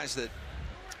 4 guys that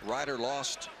Ryder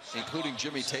lost, including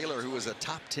Jimmy Taylor, who was a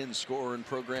top 10 scorer in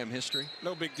program history.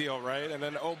 No big deal, right? And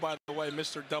then, oh, by the way,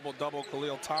 Mr. Double-Double,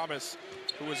 Khalil Thomas,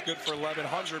 who was good for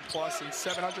 1,100 plus and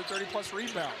 730 plus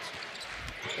rebounds.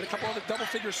 And a couple other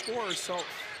double-figure scorers. So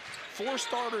 4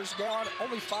 starters gone.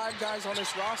 Only 5 guys on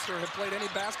this roster have played any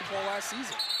basketball last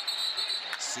season.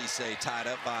 Cisse tied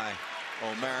up by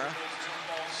O'Mara.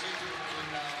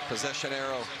 Possession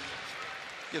arrow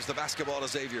gives the basketball to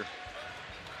Xavier.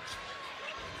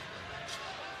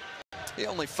 Yeah,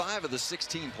 only 5 of the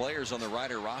 16 players on the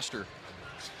Ryder roster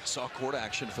saw court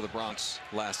action for the Bronx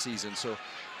last season. So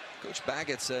Coach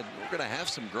Baggett said, we're going to have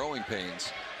some growing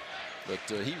pains. But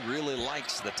he really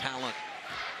likes the talent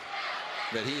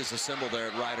that he has assembled there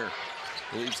at Ryder.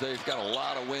 Believes they've got a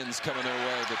lot of wins coming their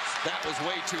way, but that was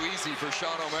way too easy for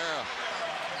Sean O'Mara.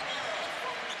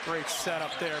 Great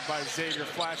setup there by Xavier.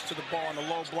 Flash to the ball on the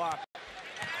low block.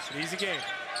 It's an easy game.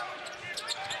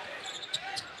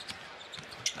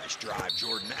 Nice drive.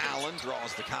 Jordan Allen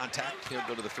draws the contact. He'll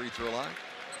go to the free throw line.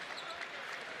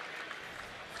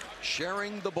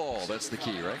 Sharing the ball, that's the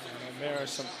key, right? O'Mara,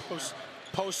 some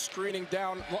post screening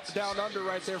down under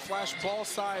right there. Flash ball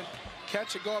side.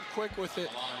 Catch it, go up quick with it.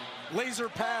 Laser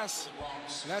pass.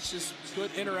 And that's just good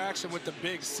interaction with the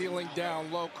big, sealing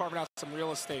down low, carving out some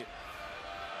real estate.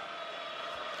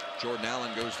 Jordan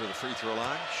Allen goes to the free throw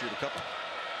line, shoot a couple.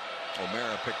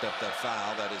 O'Mara picked up that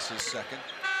foul. That is his second.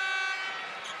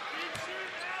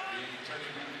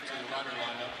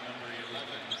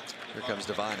 Here comes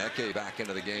Divine Eke back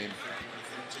into the game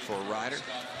for Ryder.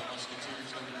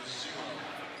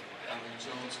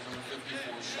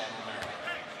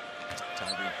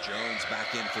 Tyreek Jones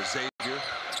back in for Xavier.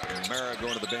 And Mara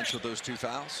going to the bench with those 2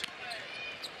 fouls.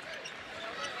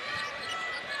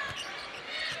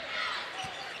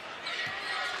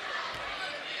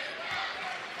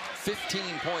 A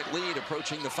 15-point lead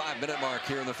approaching the 5-minute mark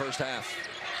here in the first half.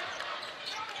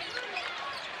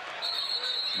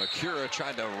 Makura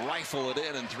tried to rifle it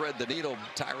in and thread the needle.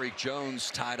 Tyreek Jones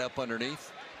tied up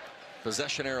underneath.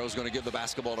 Possession arrow is going to give the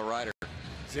basketball to Ryder.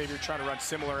 Xavier trying to run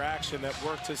similar action that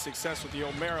worked to success with the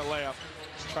O'Mara layup.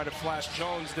 Tried to flash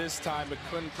Jones this time, but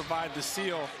couldn't provide the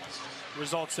seal.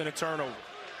 Results in a turnover.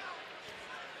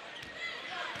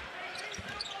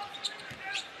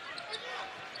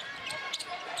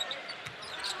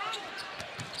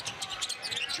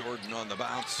 Jordan on the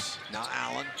bounce. Now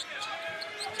Allen.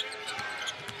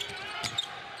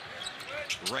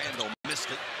 Randall missed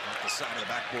it off the side of the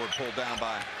backboard, pulled down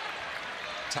by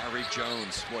Tyreek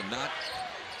Jones. Well, not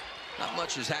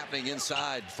much is happening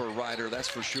inside for Ryder, that's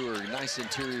for sure. Nice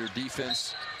interior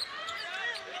defense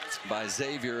by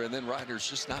Xavier, and then Ryder's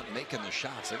just not making the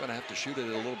shots. They're going to have to shoot it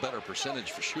at a little better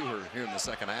percentage for sure here in the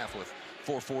second half with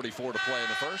 4:44 to play in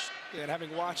the first. Yeah, and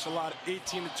having watched a lot of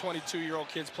 18 to 22-year-old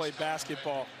kids play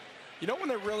basketball, you know when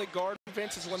they're really guard,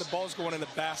 Vince, is when the ball's going in the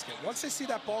basket. Once they see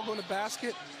that ball go in the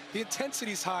basket, the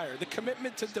intensity's higher. The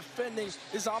commitment to defending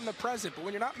is omnipresent. But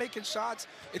when you're not making shots,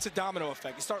 it's a domino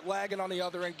effect. You start lagging on the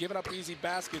other end, giving up easy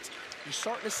baskets. You're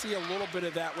starting to see a little bit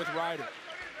of that with Ryder.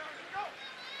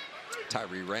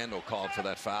 Tyree Randall called for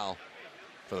that foul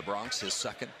for the Bronx, his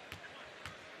second.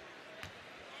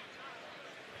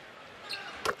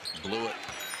 Blew it.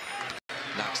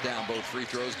 Knocks down both free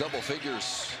throws. Double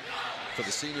figures for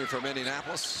the senior from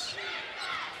Indianapolis.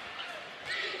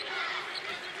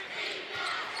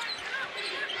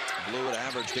 Blew it,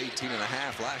 averaged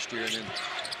 18.5 last year, and then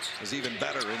was even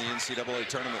better in the NCAA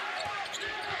tournament.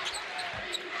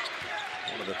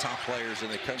 One of the top players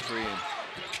in the country, and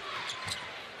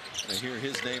I hear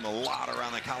his name a lot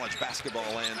around the college basketball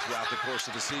land throughout the course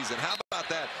of the season. How about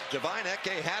that? Divine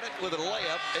Eke had it with a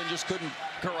layup and just couldn't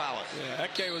corral it. Yeah,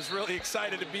 Eke was really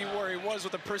excited to be where he was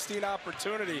with a pristine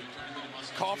opportunity.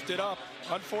 Coughed it up.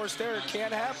 Unforced error.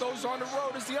 Can't have those on the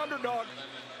road as the underdog.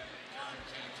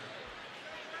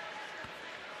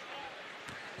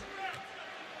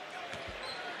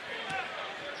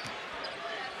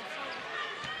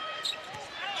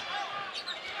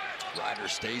 Ryder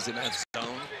stays in that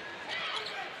zone.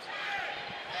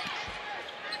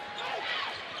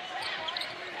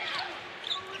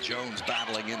 Jones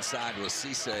battling inside with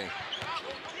Cisse.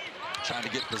 Trying to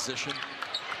get position.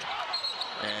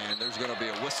 And there's going to be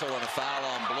a whistle and a foul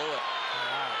on Blewett. Wow.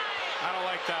 I don't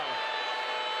like that one.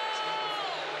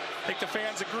 I think the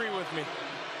fans agree with me.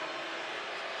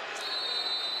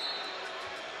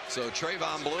 So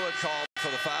Trayvon Blewett called for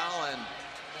the foul, and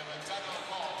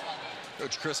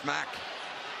Coach Chris Mack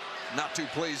not too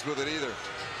pleased with it either.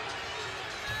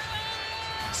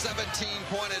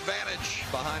 17-point advantage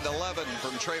behind 11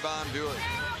 from Trayvon Blewett.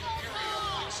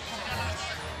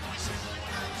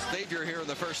 Xavier here in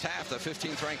the first half, the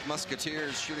 15th ranked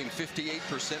Musketeers shooting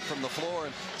 58% from the floor,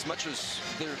 and as much as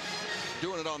they're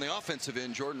doing it on the offensive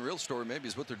end, Jordan, real story maybe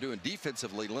is what they're doing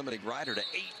defensively, limiting Ryder to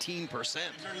 18%.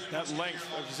 That length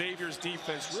of Xavier's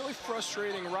defense really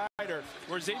frustrating Ryder,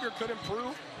 where Xavier could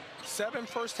improve. 7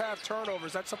 first-half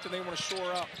turnovers. That's something they want to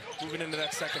shore up moving into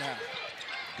that second half.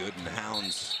 Gooden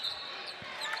hounds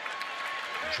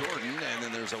Jordan, and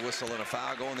then there's a whistle and a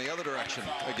foul going the other direction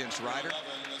against Ryder.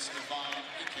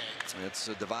 It's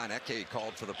Divine Eke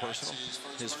called for the personal,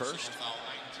 his first.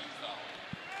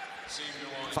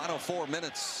 Final 4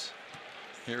 minutes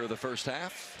here of the first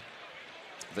half.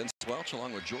 Vince Welch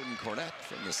along with Jordan Cornett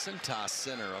from the Cintas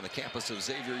Center on the campus of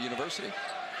Xavier University.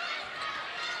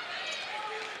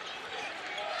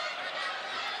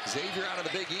 Xavier out of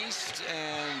the Big East,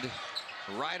 and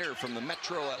Ryder from the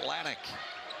Metro Atlantic.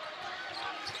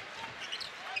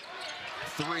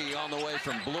 3 on the way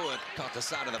from Blewett, caught the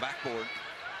side of the backboard.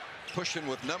 Pushing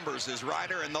with numbers is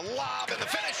Ryder, and the lob and the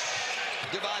finish.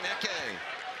 Divine Eke.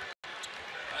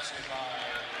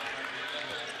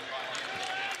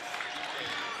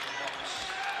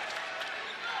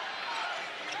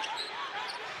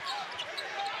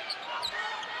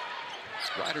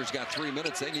 Ryder's got 3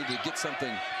 minutes. They need to get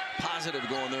something positive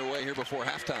going their way here before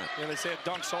halftime. Yeah, they say a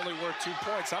dunk's only worth 2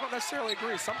 points. I don't necessarily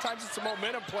agree. Sometimes it's a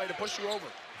momentum play to push you over.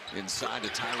 Inside to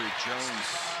Tyreek Jones.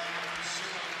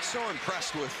 So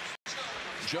impressed with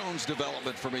Jones'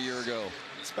 development from a year ago.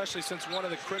 especially since one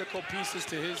of the critical pieces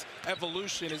to his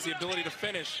evolution is the ability to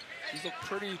finish. He's looked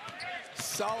pretty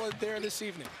solid there this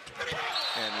evening.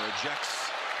 And rejects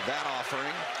that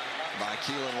offering by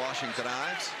Keelan Washington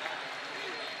Ives.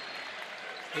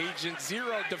 Agent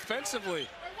Zero defensively.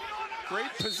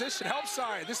 Great position, help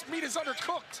side. This meat is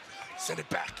undercooked. Send it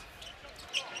back.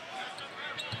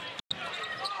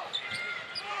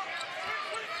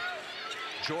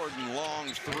 Jordan, long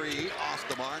three, off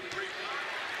the mark.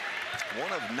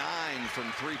 1 of 9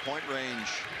 from three-point range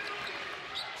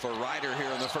for Ryder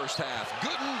here in the first half.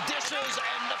 Gooden dishes,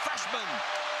 and the freshman,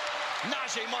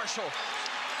 Najee Marshall.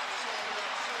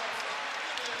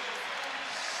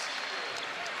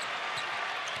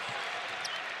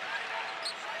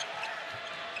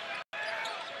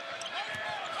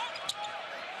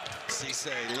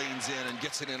 Cisse leans in and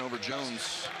gets it in over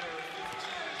Jones.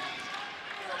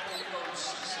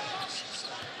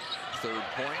 Third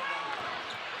point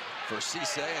for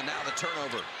Cisse, and now the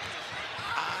turnover.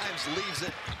 Ives leaves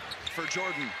it for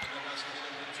Jordan.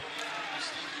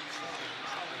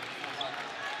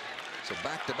 So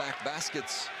back-to-back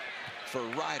baskets for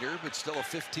Ryder, but still a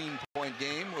 15-point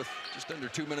game with just under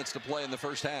 2 minutes to play in the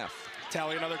first half.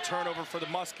 Tally another turnover for the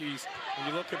Muskies. When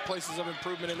you look at places of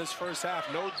improvement in this first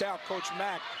half, no doubt Coach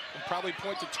Mack will probably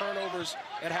point to turnovers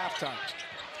at halftime.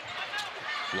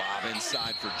 Lob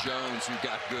inside for Jones, who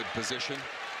got good position.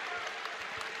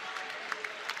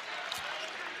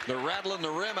 They're rattling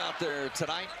the rim out there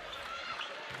tonight.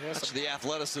 Yes, that's the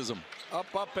athleticism. Up,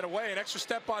 and away. An extra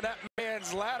step on that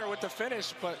man's ladder with the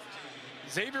finish, but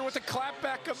Xavier with the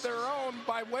clapback of their own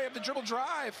by way of the dribble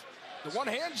drive. The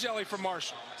one-hand jelly for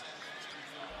Marshall.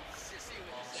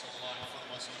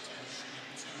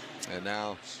 And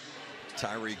now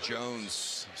Tyreek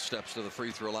Jones steps to the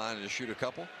free throw line to shoot a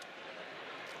couple.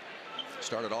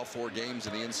 Started all 4 games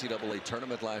in the NCAA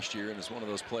tournament last year, and is one of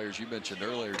those players you mentioned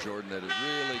earlier, Jordan, that it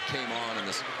really came on in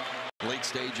the late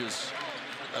stages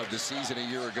of the season a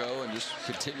year ago and just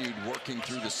continued working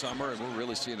through the summer, and we're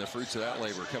really seeing the fruits of that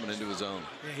labor coming into his own.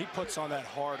 Yeah, he puts on that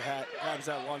hard hat, grabs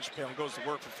that lunch pail, and goes to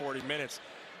work for 40 minutes.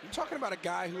 You're talking about a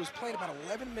guy who was playing about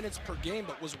 11 minutes per game,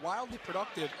 but was wildly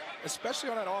productive,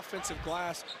 especially on that offensive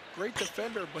glass. Great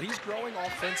defender, but he's growing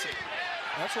offensively.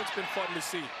 That's what's been fun to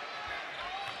see.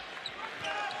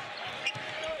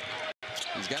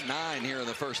 He's got 9 here in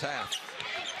the first half.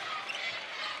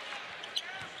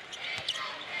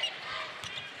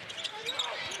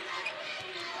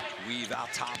 Weave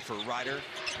out top for Ryder.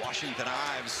 Washington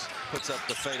Ives puts up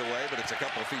the fadeaway, but it's a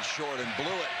couple of feet short and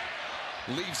blew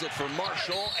it. Leaves it for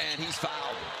Marshall, and he's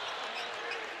fouled.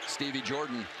 Stevie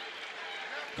Jordan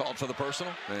called for the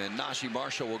personal, and Najee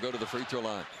Marshall will go to the free throw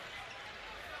line.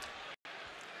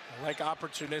 I like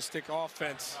opportunistic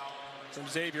offense from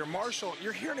Xavier. Marshall,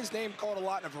 you're hearing his name called a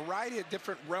lot in a variety of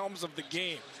different realms of the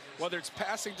game, whether it's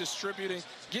passing, distributing,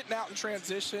 getting out in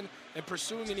transition, and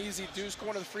pursuing an easy deuce,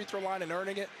 going to the free throw line and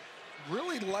earning it.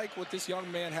 Really like what this young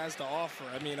man has to offer.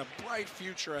 I mean, a bright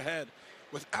future ahead,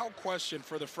 without question,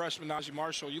 for the freshman Najee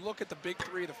Marshall. You look at the big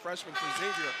three, the freshman for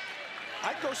Xavier,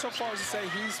 I'd go so far as to say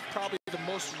he's probably the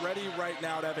most ready right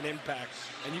now to have an impact.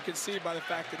 And you can see by the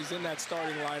fact that he's in that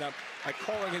starting lineup by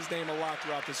calling his name a lot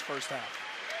throughout this first half.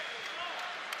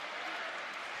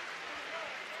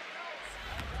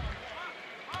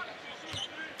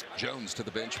 Jones to the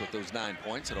bench with those 9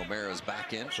 points, and O'Mara's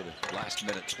back in for the last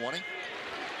minute 20.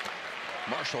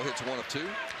 Marshall hits 1 of 2.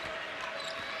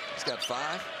 He's got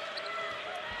 5.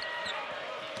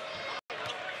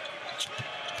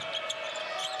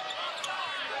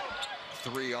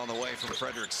 Three on the way from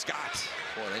Frederick Scott.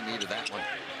 Boy, they needed that one.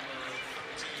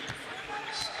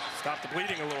 Stop the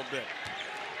bleeding a little bit.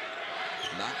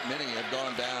 Not many have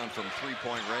gone down from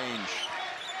three-point range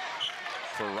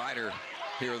for Ryder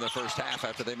here in the first half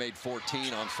after they made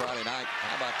 14 on Friday night.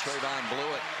 How about Trayvon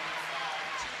Blewett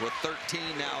with 13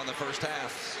 now in the first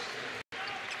half.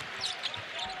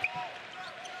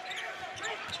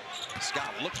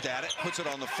 Scott looked at it, puts it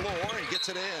on the floor, and gets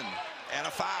it in. And a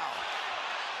foul.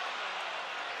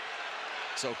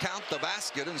 So count the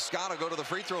basket, and Scott will go to the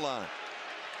free throw line.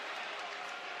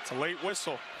 It's a late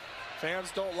whistle.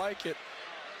 Fans don't like it.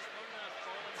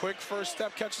 Quick first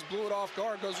step, catches Blewett off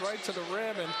guard, goes right to the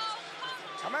rim, and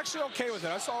I'm actually okay with it.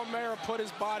 I saw O'Mara put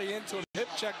his body into him, hip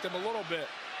checked him a little bit.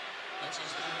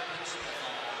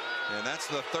 And that's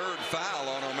the 3rd foul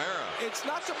on O'Mara. It's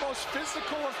not the most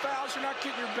physical of fouls. You're not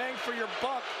getting your bang for your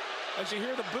buck as you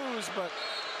hear the boos, but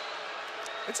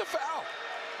it's a foul.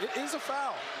 It is a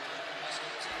foul.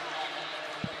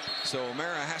 So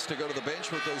O'Mara has to go to the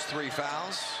bench with those 3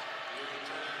 fouls.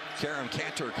 Karam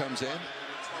Cantor comes in.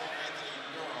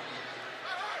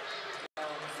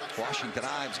 Washington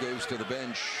Ives goes to the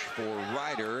bench for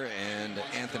Ryder, and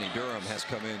Anthony Durham has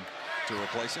come in to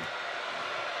replace him.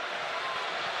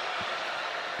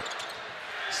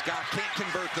 Scott can't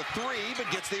convert the three,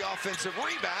 but gets the offensive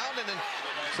rebound, and then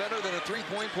better than a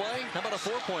three-point play. How about a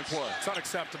four-point play? It's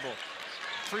unacceptable.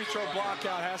 Free throw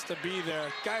blockout has to be there.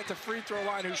 Guy at the free throw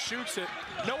line who shoots it,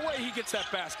 no way he gets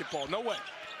that basketball. No way.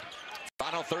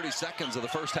 Final 30 seconds of the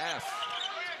first half.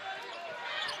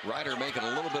 Ryder making a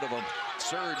little bit of a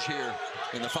surge here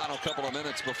in the final couple of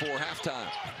minutes before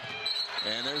halftime.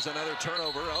 And there's another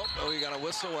turnover. Oh, you got a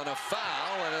whistle and a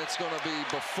foul, and it's going to be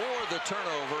before the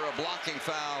turnover, a blocking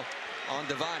foul on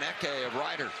Divine Eke of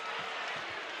Ryder.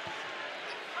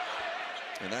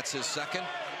 And that's his second.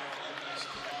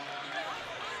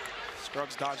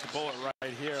 Scruggs dodged the bullet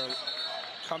right here.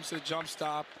 Comes to the jump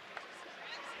stop.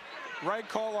 Right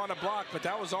call on a block, but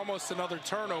that was almost another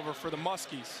turnover for the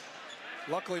Muskies.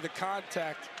 Luckily, the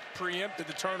contact preempted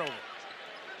the turnover.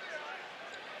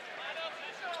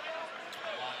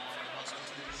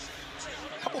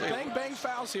 Couple bang-bang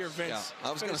fouls here, Vince. Yeah,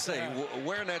 I was going to say,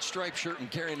 wearing that striped shirt and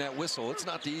carrying that whistle, it's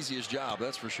not the easiest job,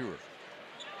 that's for sure.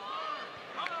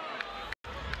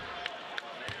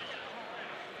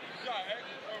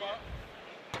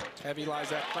 Heavy lies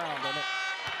that crown, doesn't it?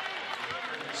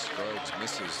 Scruggs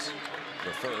misses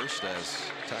the first as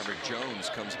Tyreek Jones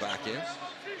comes back in.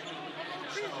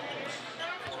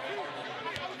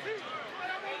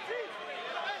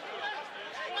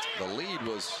 The lead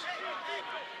was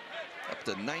up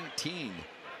to 19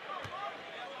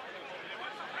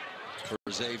 for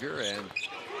Xavier, and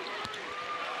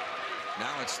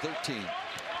now it's 13.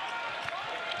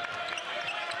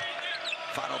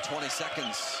 Final 20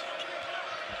 seconds.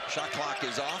 Shot clock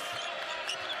is off.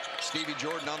 Stevie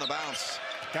Jordan on the bounce.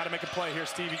 Got to make a play here,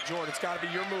 Stevie Jordan. It's got to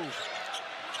be your move.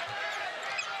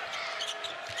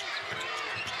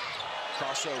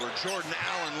 Crossover, Jordan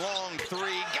Allen, long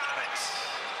three, got it.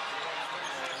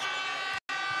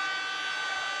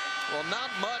 Well,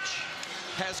 not much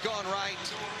has gone right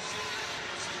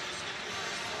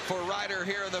for Ryder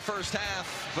here in the first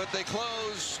half, but they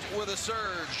closed with a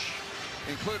surge,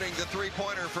 including the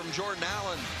three-pointer from Jordan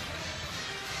Allen.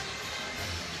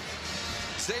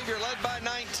 Xavier led by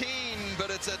 19,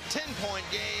 but it's a 10-point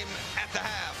game at the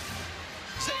half.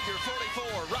 Xavier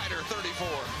 44, Ryder 34.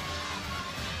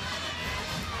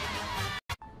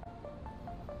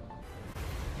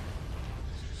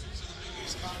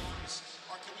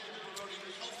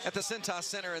 At the Cintas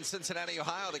Center in Cincinnati,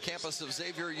 Ohio, the campus of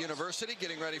Xavier University,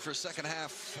 getting ready for second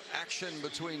half action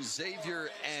between Xavier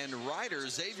and Ryder.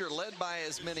 Xavier led by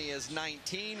as many as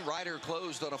 19. Ryder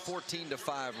closed on a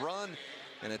 14-5 run.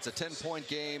 And it's a 10-point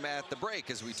game at the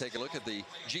break as we take a look at the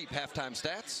Jeep halftime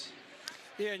stats.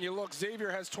 Yeah, and you look,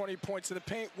 Xavier has 20 points in the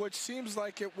paint, which seems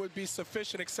like it would be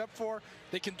sufficient, except for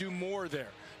they can do more there.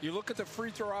 You look at the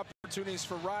free throw opportunities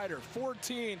for Ryder,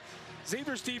 14.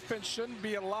 Xavier's defense shouldn't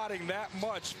be allotting that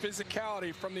much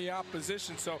physicality from the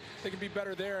opposition, so they can be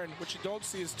better there. And what you don't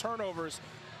see is turnovers.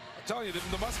 I'm telling you, the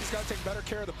Muskies got to take better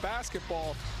care of the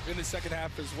basketball in the second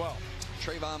half as well.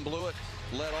 Trayvon Blewett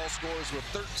led all scorers with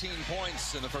 13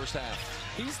 points in the first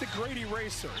half. He's the great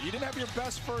eraser. You didn't have your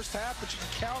best first half, but you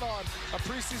can count on a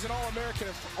preseason All-American,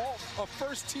 a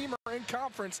first-teamer in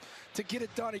conference to get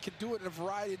it done. He can do it in a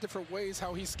variety of different ways,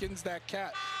 how he skins that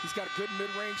cat. He's got a good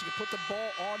mid-range. He can put the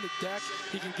ball on the deck.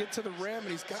 He can get to the rim,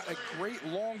 and he's got a great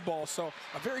long ball. So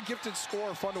a very gifted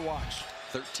scorer, fun to watch.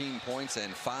 13 points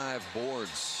and 5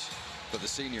 boards for the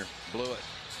senior Blewett.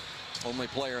 Only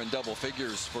player in double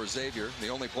figures for Xavier. The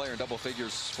only player in double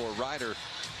figures for Ryder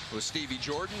was Stevie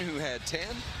Jordan, who had 10.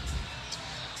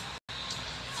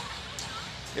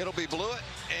 It'll be Blewett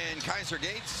and Kaiser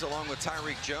Gates, along with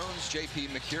Tyreek Jones, J.P.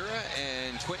 McCura,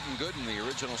 and Quentin Gooden, the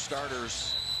original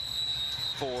starters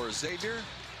for Xavier,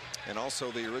 and also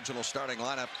the original starting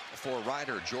lineup for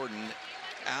Ryder: Jordan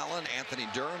Allen, Anthony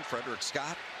Durham, Frederick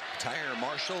Scott, Tyre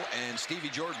Marshall, and Stevie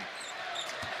Jordan.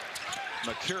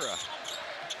 McCura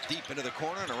deep into the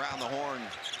corner and around the horn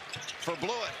for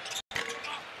Blewett.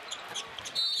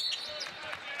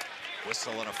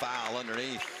 Whistle and a foul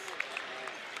underneath,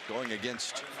 going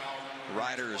against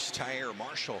Ryder's Tyre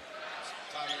Marshall.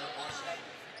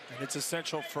 And it's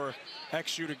essential for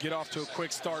XU to get off to a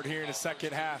quick start here in the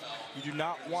second half. You do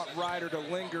not want Ryder to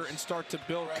linger and start to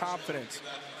build confidence.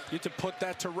 You have to put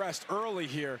that to rest early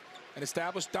here and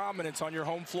establish dominance on your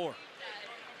home floor.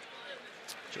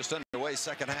 Just underway,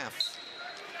 second half.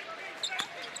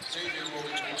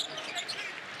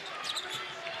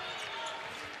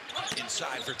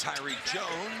 Inside for Tyreek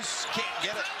Jones. Can't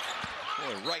get it.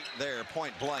 Boy, right there,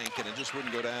 point blank, and it just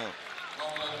wouldn't go down.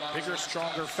 Bigger,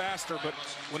 stronger, faster, but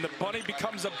when the bunny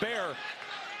becomes a bear,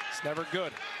 It's never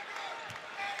good.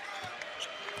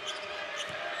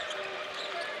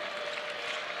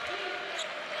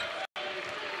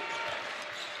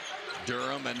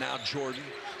 Durham and now Jordan.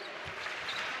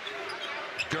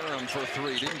 Durham for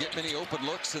three. Didn't get many open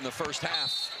looks in the first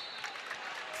half.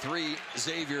 Three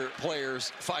Xavier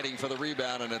players fighting for the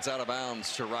rebound, and it's out of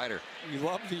bounds to Ryder. You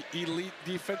love the elite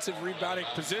defensive rebounding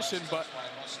position, but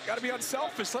got to be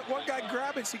unselfish. Let one guy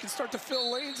grab it so he can start to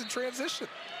fill lanes and transition.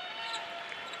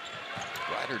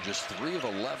 Ryder just 3 of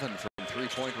 11 from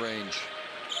three-point range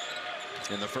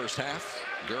in the first half.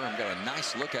 Durham got a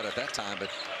nice look at it that time,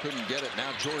 but couldn't get it.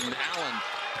 Now Jordan Allen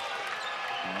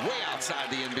way outside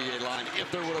the NBA line.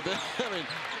 If there would have been, I mean,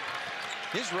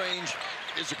 his range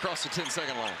is across the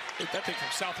 10-second line. That thing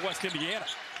from Southwest Indiana.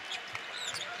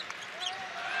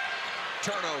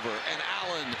 Turnover, and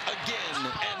Allen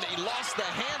again, and he lost the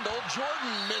handle.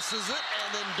 Jordan misses it,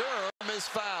 and then Durham is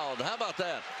fouled. How about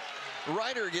that?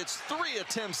 Ryder gets 3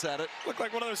 attempts at it. Looked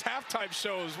like one of those halftime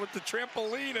shows with the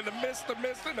trampoline and the miss,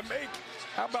 and the make.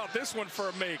 How about this one for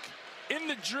a make? In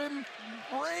the gym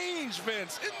range,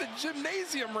 Vince. In the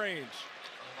gymnasium range.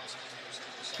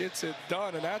 Gets it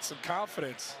done, and that's some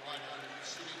confidence.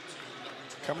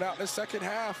 Coming out in the second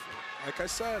half, like I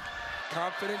said,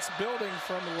 confidence building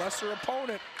from a lesser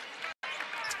opponent.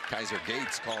 Kaiser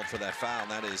Gates called for that foul,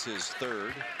 and that is his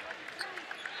third.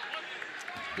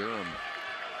 Durham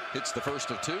hits the first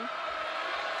of 2.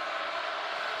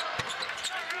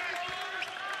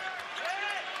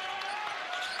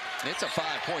 It's a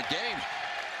 5-point game.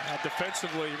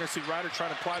 Defensively, you're going to see Ryder trying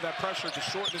to apply that pressure to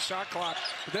shorten the shot clock,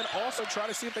 but then also try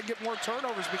to see if they get more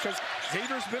turnovers because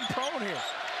Xavier's been prone here.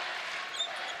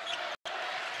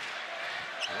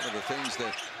 One of the things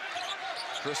that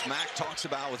Chris Mack talks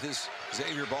about with his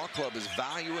Xavier ball club is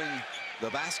valuing the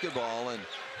basketball, and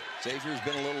Xavier's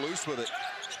been a little loose with it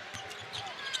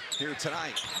here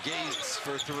tonight. Gates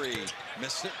for 3,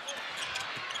 missed it.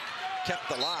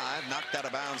 Kept alive, knocked out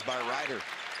of bounds by Ryder.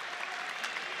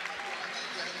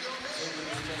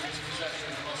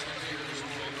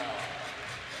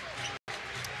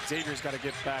 Xavier's got to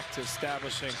get back to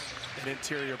establishing an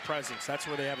interior presence. That's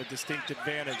where they have a distinct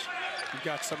advantage. You've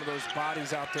got some of those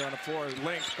bodies out there on the floor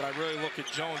linked, but I really look at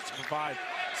Jones to provide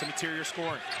some interior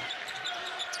scoring.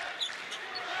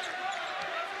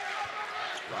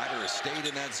 Ryder has stayed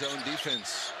in that zone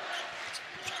defense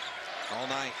all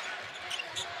night.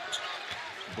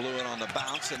 Blew it on the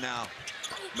bounce, and now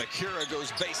Makura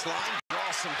goes baseline,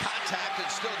 draws some contact,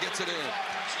 and still gets it in.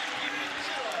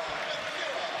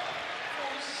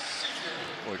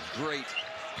 Boy, great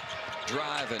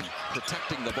drive and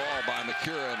protecting the ball by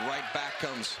Makura, and right back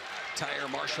comes Tyre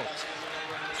Marshall.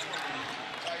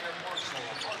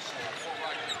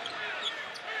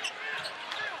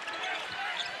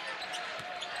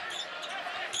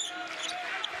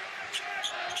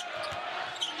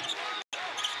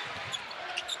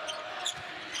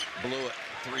 Blew it,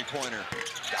 3-pointer,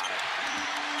 got it.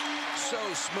 So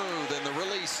smooth, and the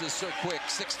release is so quick.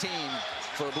 16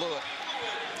 for Blewett.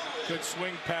 Good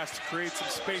swing pass to create some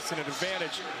space and an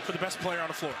advantage for the best player on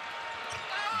the floor.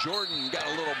 Jordan got a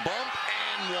little bump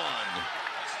and one.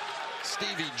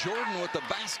 Stevie Jordan with the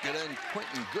basket, and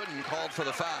Quentin Gooden called for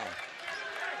the foul.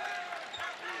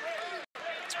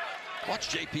 Watch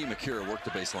J.P. Makura work the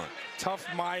baseline.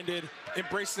 Tough-minded,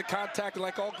 embraces the contact, and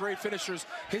like all great finishers,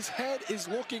 his head is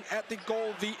looking at the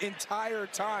goal the entire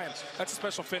time. That's a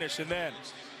special finish. And then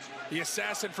the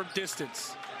assassin from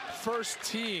distance. First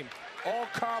team, all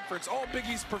conference, all Big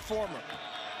East performer,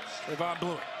 Levon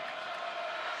Blewett.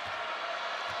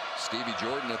 Stevie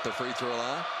Jordan at the free throw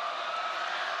line.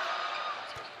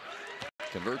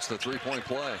 Converts the three-point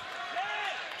play.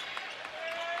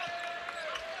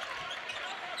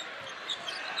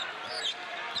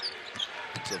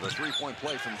 So the three-point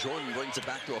play from Jordan brings it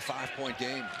back to a 5-point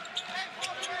game.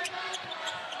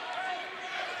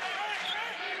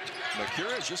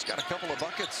 Makura's just got a couple of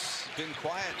buckets. Been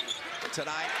quiet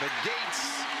tonight, but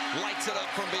Gates lights it up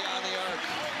from beyond the arc.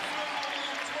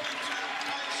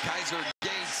 Kaiser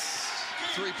Gates,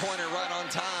 three-pointer right on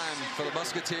time for the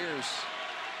Musketeers.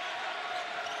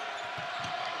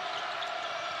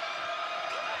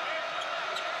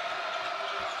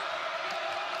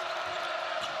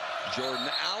 Jordan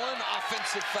Allen,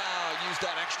 offensive foul, used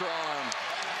that extra arm.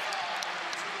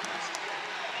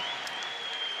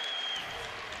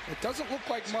 It doesn't look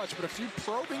like much, but a few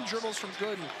probing dribbles from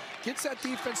Gooden gets that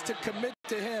defense to commit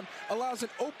to him, allows an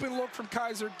open look from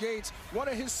Kaiser Gates. One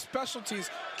of his specialties,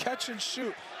 catch and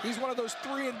shoot. He's one of those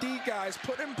 3-and-D guys,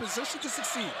 put him in position to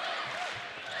succeed.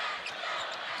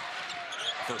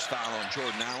 First foul on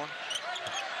Jordan Allen.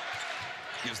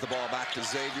 Gives the ball back to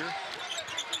Xavier.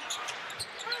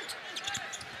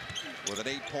 with an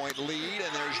 8-point lead,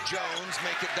 and there's Jones,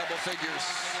 make it double figures.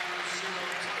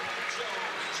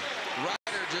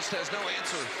 Ryder just has no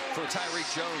answer for Tyreek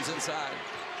Jones inside.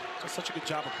 Does such a good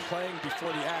job of playing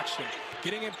before the action,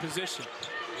 getting in position.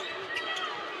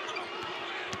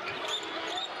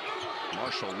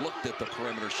 Marshall looked at the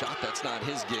perimeter shot. That's not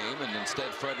his game, and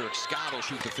instead Frederick Scott will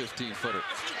shoot the 15-footer.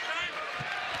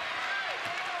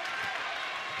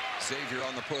 Xavier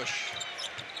on the push.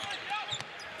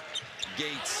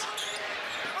 Gates.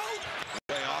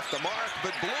 Way off the mark,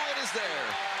 but Blewett is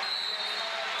there.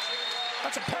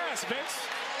 That's a pass, Vince.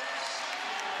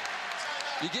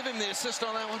 You give him the assist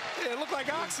on that one? Yeah, it looked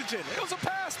like oxygen. It was a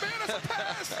pass, man. It's a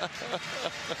pass.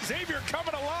 Xavier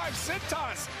coming alive.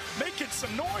 Cintas making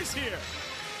some noise here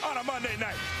on a Monday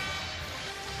night.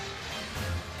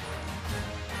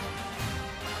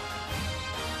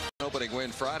 Opening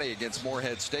win Friday against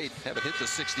Morehead State. Haven't hit the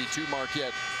 62 mark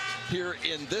yet here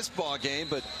in this ball game,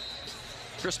 but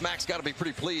Chris Mack's got to be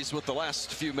pretty pleased with the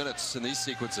last few minutes in these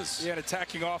sequences. Yeah, an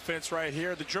attacking offense right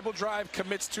here. The dribble drive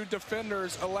commits two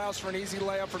defenders, allows for an easy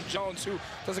layup from Jones, who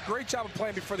does a great job of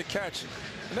playing before the catch.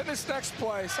 And then this next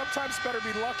play, sometimes better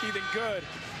be lucky than good.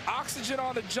 Oxygen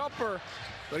on the jumper.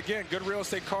 But again, good real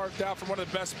estate carved out from one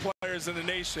of the best players in the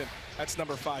nation. That's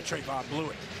number 5, Trayvon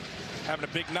Blewett. Having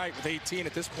a big night with 18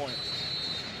 at this point.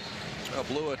 Well,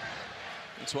 Blewett,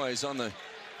 that's why he's on the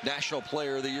National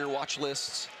Player of the Year watch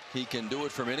lists. He can do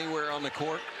it from anywhere on the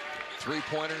court.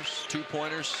 3-pointers,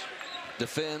 2-pointers,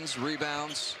 defends,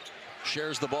 rebounds,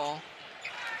 shares the ball.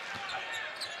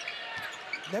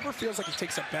 Never feels like he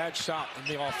takes a bad shot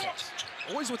in the offense.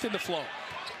 Always within the flow.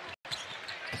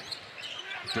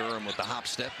 Durham with the hop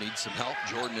step needs some help.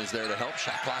 Jordan is there to help.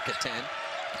 Shot clock at 10.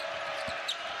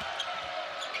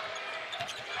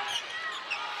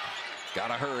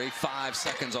 Gotta hurry. 5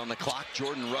 seconds on the clock.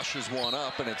 Jordan rushes one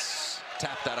up, and it's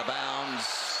tapped out of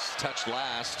bounds. Touched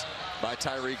last by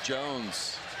Tyreek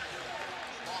Jones.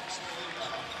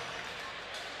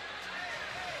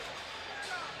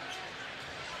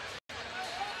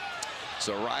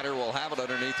 So Ryder will have it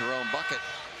underneath their own bucket.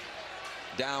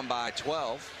 Down by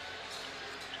 12.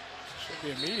 Should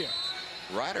be immediate.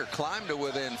 Ryder climbed to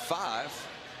within 5.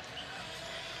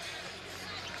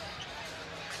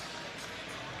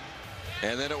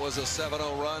 And then it was a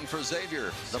 7-0 run for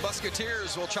Xavier. The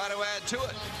Musketeers will try to add to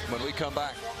it when we come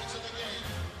back.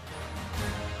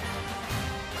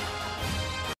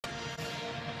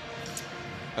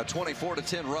 A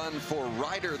 24-10 run for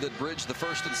Ryder that bridged the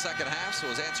first and second halves. So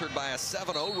was answered by a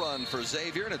 7-0 run for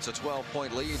Xavier, and it's a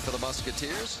 12-point lead for the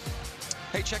Musketeers.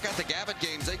 Hey, check out the Gavitt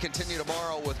games. They continue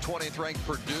tomorrow with 20th ranked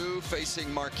Purdue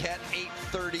facing Marquette,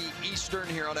 8:30 Eastern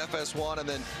here on FS1. And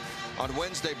then on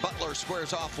Wednesday, Butler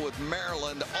squares off with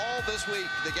Maryland. All this week,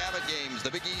 the Gavitt games,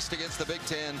 the Big East against the Big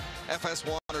Ten,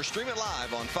 FS1, or stream it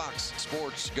live on Fox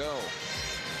Sports Go.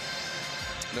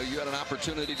 I know you had an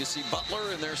opportunity to see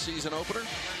Butler in their season opener.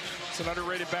 It's an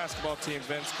underrated basketball team,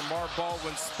 Vince. Kamar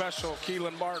Baldwin special.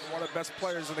 Keelan Martin, one of the best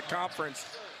players in the conference.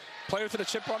 Players with a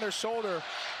chip on their shoulder,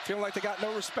 feeling like they got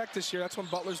no respect this year. That's when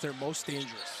Butler's their most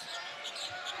dangerous.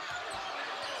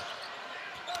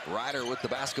 Ryder with the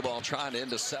basketball trying to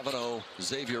end a 7-0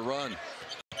 Xavier run.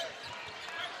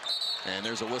 And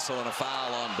there's a whistle and a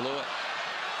foul on Blewett.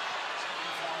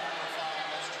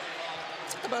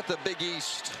 How about the Big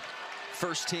East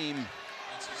first team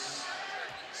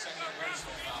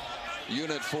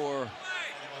unit for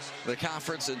the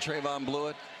conference and Trayvon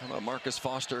Blewett? How about Marcus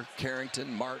Foster,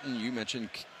 Carrington, Martin? You mentioned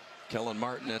Kellen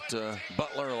Martin at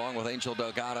Butler along with Angel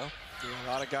Delgado. Yeah,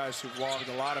 a lot of guys who've logged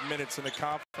a lot of minutes in the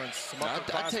conference.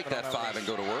 I'd take that 5 and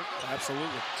go to work. Absolutely.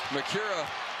 Makura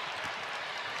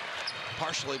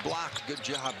partially blocked. Good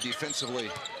job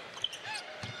defensively.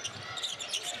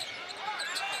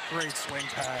 Great swing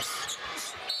pass.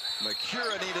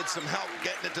 Makura needed some help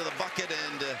getting it to the bucket,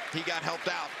 and he got helped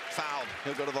out. Fouled.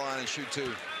 He'll go to the line and shoot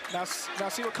 2. Now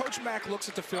see, when Coach Mack looks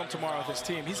at the film tomorrow with his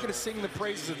team, he's going to sing the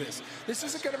praises of this. This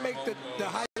isn't going to make the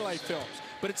highlight films,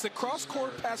 but it's the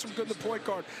cross-court pass from good to the point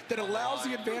guard that allows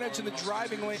the advantage in the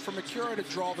driving lane for Makura to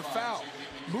draw the foul.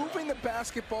 Moving the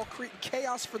basketball, creating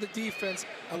chaos for the defense,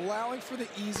 allowing for the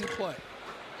easy play.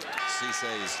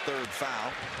 Cisse's 3rd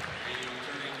foul.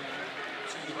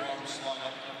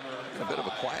 A bit of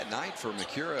a quiet night for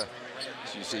Makura.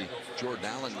 So you see Jordan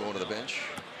Allen going to the bench.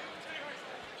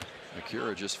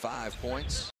 Makura just 5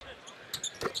 points.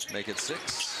 Make it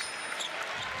 6.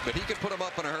 But he could put him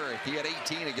up in a hurry. He had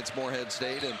 18 against Morehead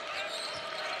State. And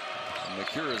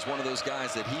Makura is one of those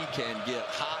guys that he can get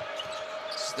hot.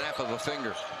 Snap of a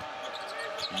finger.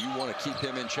 You want to keep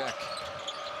him in check.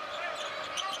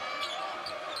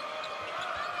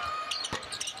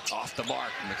 Off the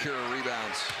mark. Makura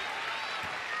rebounds.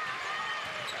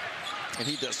 And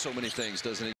he does so many things,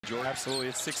 doesn't he, Jordan? Absolutely.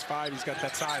 At 6'5", he's got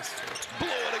that size. Blew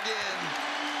it again.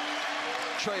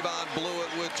 Trayvon blew it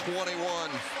with 21.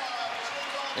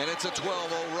 And it's a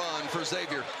 12-0 run for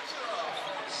Xavier.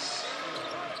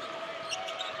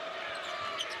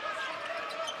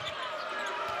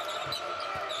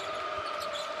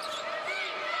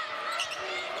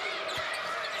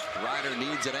 Ryder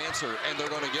needs an answer, and they're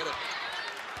going to get it.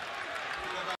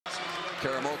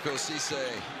 Karamoko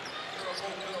Cisse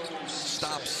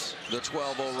stops the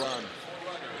 12-0 run.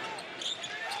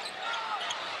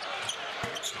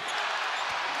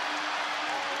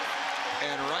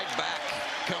 And right back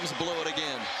comes Blew it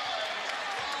again.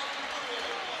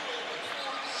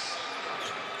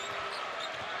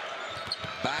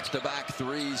 Back-to-back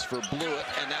threes for Blew it,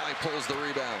 and now he pulls the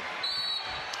rebound.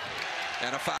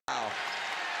 And a foul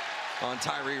on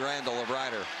Tyree Randall of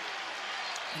Ryder.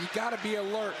 You got to be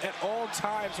alert at all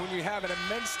times when you have an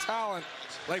immense talent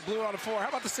like Blew it on the floor. How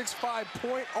about the 6'5"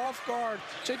 point off guard?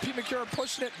 J.P. McCura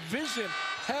pushing it, vision,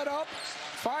 head up,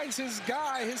 finds his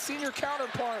guy, his senior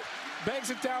counterpart, bangs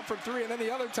it down for three, and then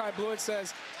the other time Blew it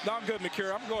says, no, I'm good,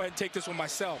 McCura. I'm going to go ahead and take this one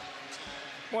myself.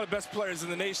 One of the best players in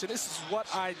the nation. This is what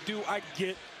I do. I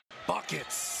get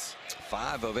buckets.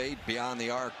 5 of 8 beyond the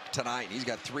arc tonight. He's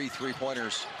got 3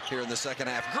 3-pointers here in the second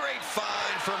half. Great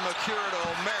find from McCura to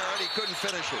O'Mara. He couldn't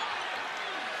finish it.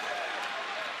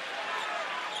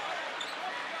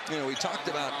 You know, we talked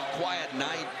about quiet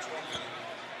night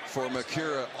for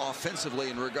McCura offensively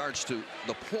in regards to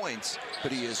the points,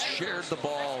 but he has shared the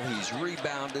ball. He's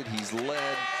rebounded. He's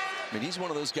led. I mean, he's one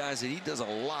of those guys that he does a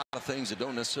lot of things that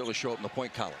don't necessarily show up in the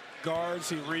point column. Guards,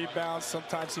 he rebounds.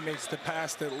 Sometimes he makes the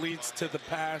pass that leads to the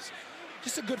pass.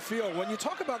 Just a good feel. When you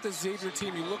talk about this Xavier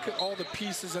team, you look at all the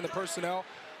pieces and the personnel.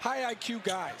 High IQ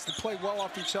guys that play well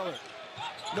off each other.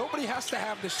 Nobody has to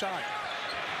have the shot.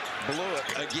 Blew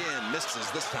it again.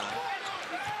 Misses this time.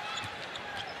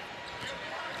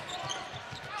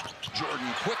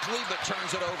 Jordan quickly, but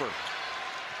turns it over.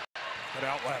 Good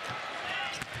outlet.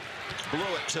 Blew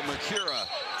it to McCura.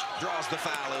 Draws the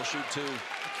foul. He'll shoot 2.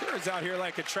 McCura's out here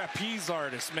like a trapeze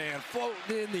artist, man.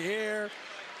 Floating in the air,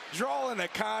 drawing the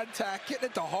contact, getting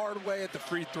it the hard way at the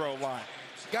free throw line.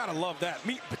 Gotta love that.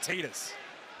 Meat and potatoes.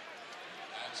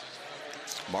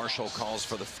 Marshall called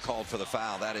for the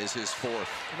foul. That is his 4th.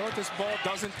 You know what this ball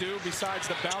doesn't do besides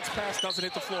the bounce pass? Doesn't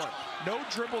hit the floor. No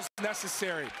dribbles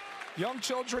necessary. Young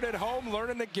children at home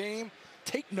learning the game.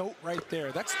 Take note right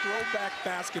there. That's throwback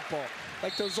basketball.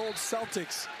 Like those old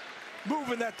Celtics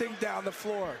moving that thing down the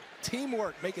floor.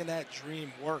 Teamwork, making that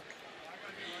dream work.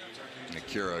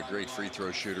 McCura, a great free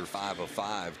throw shooter, 5 of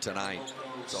 5 tonight.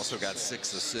 He's also got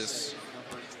 6 assists,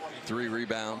 3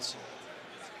 rebounds.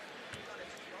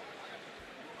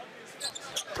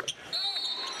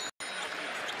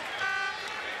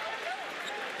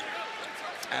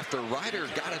 After Ryder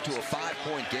got into a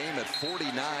 5-point game at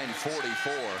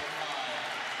 49-44,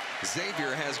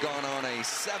 Xavier has gone on a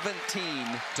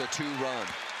 17-2 run.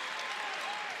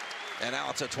 And now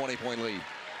it's a 20-point lead.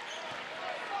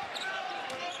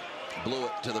 Blew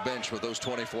it to the bench with those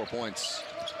 24 points.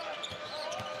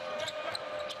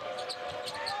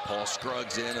 Paul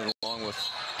Scruggs in, and along with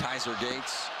Kaiser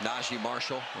Gates, Najee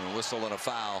Marshall, and a whistle and a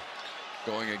foul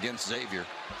going against Xavier.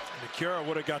 McCura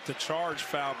would have got the charge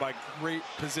foul by great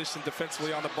position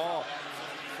defensively on the ball.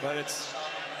 But it's...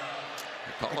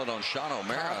 Call it on Sean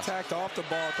O'Mara. Contact off the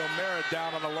ball with O'Mara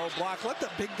down on the low block. Let the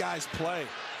big guys play.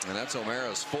 And that's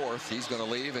O'Mara's 4th. He's going to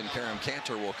leave, and Karam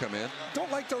Cantor will come in.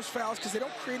 Don't like those fouls because they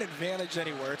don't create advantage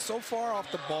anywhere. It's so far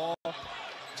off the ball.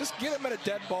 Just get him at a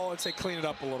dead ball and say clean it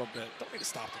up a little bit. Don't need to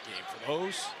stop the game for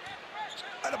those.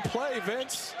 Let him play,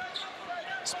 Vince.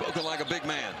 Spoken like a big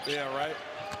man. Yeah, right.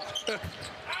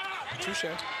 Touche.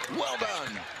 Well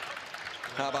done.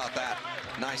 How about that?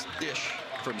 Nice dish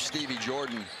from Stevie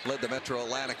Jordan. Led the Metro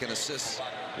Atlantic in assists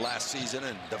last season,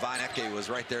 and Divine Eke was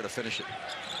right there to finish it.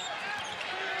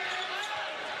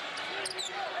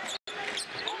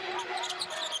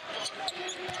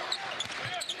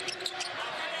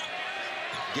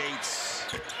 Gates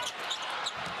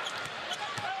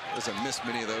doesn't miss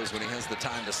many of those when he has the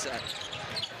time to set.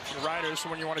 Riders,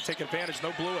 when you want to take advantage,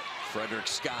 no Blew it. Frederick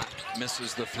Scott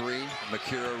misses the 3.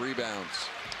 McCura rebounds.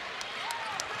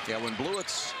 Yeah, when Blew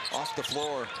it's off the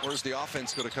floor, where's the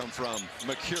offense going to come from?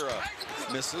 McCura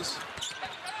misses.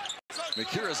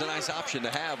 McCura's a nice option to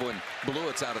have when Blew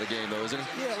it's out of the game, though, isn't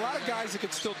he? Yeah, a lot of guys that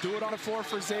can still do it on the floor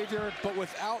for Xavier, but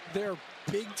without their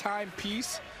big-time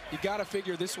piece, you got to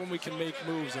figure this one we can make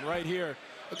moves. And right here,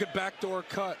 look at backdoor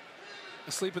cut.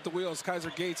 Asleep at the wheels,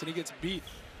 Kaiser Gates, and he gets beat.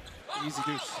 Easy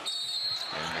deuce.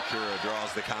 And McCura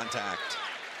draws the contact.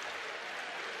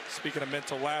 Speaking of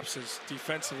mental lapses,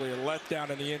 defensively, a letdown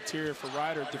in the interior for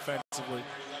Ryder defensively.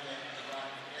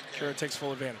 Makura takes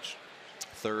full advantage.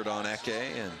 Third on Eke,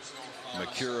 and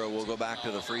Makura will go back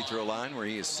to the free throw line where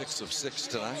he is 6 of 6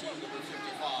 tonight.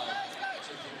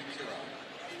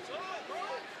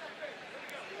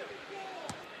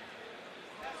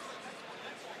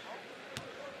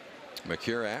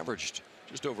 Makura averaged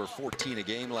just over 14 a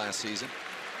game last season.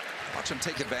 Watch him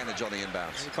take advantage on the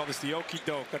inbounds. We call this the okie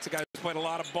doke. That's a guy who's playing a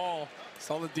lot of ball.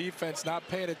 Saw the defense not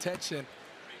paying attention.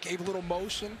 Gave a little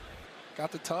motion.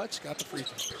 Got the touch. Got the free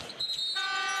throw.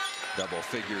 Double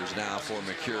figures now for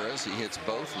Makura as he hits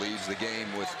both. Leads the game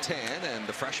with 10. And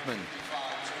the freshman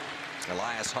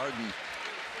Elias Harden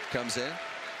comes in.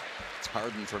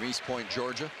 Harden from East Point,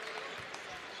 Georgia.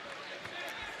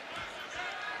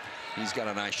 He's got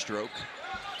a nice stroke.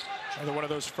 Another one of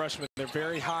those freshmen they're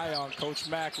very high on. Coach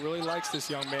Mack really likes this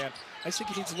young man. I think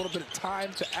he needs a little bit of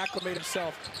time to acclimate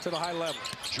himself to the high level.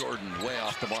 Jordan way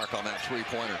off the mark on that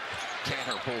three-pointer.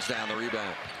 Cantor pulls down the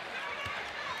rebound.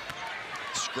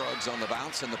 Scruggs on the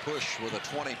bounce and the push with a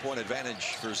 20-point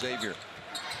advantage for Xavier.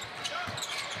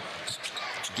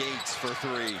 Gates for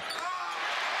three.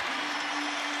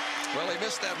 Well, he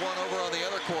missed that one over on the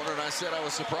other corner, and I said I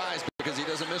was surprised because he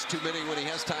doesn't miss too many when he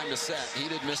has time to set. He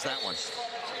did miss that one.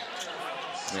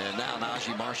 And now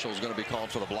Najee Marshall is going to be called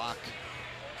for the block.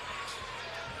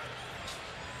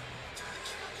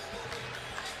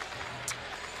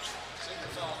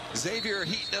 Xavier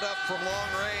heating it up from long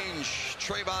range.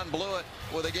 Trayvon Blewett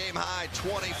with a game-high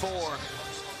 24.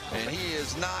 And he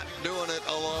is not doing it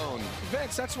alone.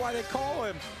 Vince, that's why they call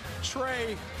him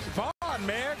Trey Vaughn,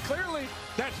 man. Clearly,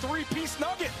 that three-piece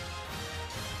nugget.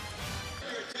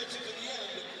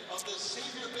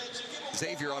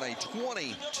 Xavier on a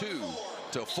 22-4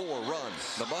 run.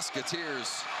 The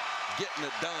Musketeers getting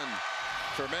it done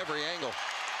from every angle.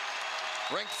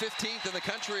 Ranked 15th in the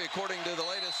country according to the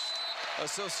latest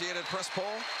Associated Press poll.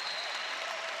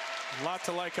 A lot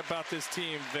to like about this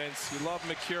team, Vince. You love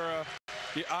Makura.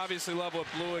 You obviously love what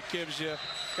Blewett gives you.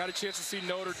 Got a chance to see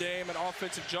Notre Dame, an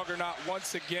offensive juggernaut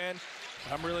once again.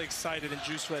 I'm really excited and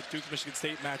juiced for that Duke-Michigan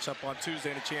State matchup on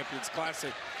Tuesday in the Champions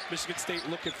Classic. Michigan State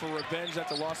looking for revenge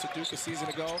after the loss to Duke a season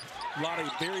ago. A lot of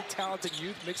very talented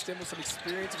youth mixed in with some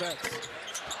experienced vets.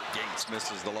 Gates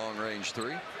misses the long-range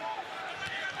three.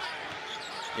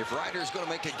 If Ryder's going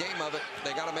to make a game of it,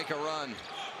 they got to make a run.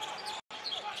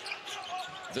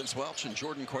 Vince Welch and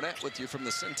Jordan Cornette with you from the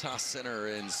Cintas Center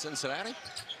in Cincinnati.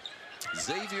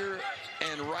 Xavier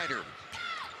and Ryder.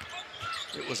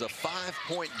 It was a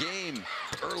 5-point game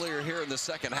earlier here in the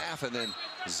second half, and then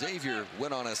Xavier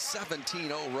went on a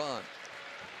 17-0 run.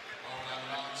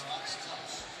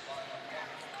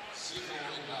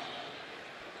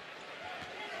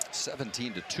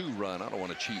 (17-2) run. I don't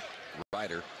want to cheat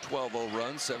Ryder. 12-0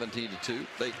 run, 17-2.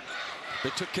 They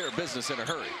took care of business in a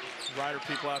hurry. Ryder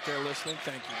people out there listening,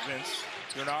 thank you, Vince.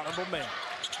 You're an honorable man.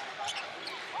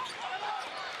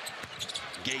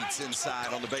 Gates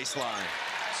inside on the baseline.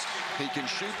 He can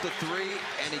shoot the three,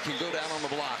 and he can go down on the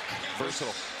block.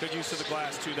 Versatile. Good use of the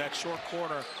glass, too. That short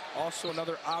corner, also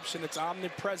another option that's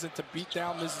omnipresent to beat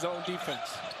down this zone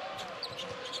defense.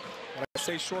 When I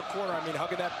say short corner, I mean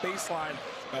hugging that baseline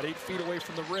about 8 feet away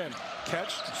from the rim.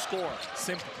 Catch, score.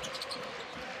 Simple.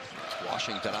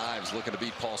 Washington Ives looking to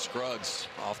beat Paul Scruggs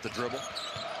off the dribble.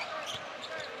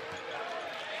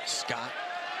 Scott,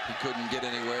 he couldn't get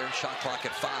anywhere. Shot clock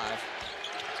at 5.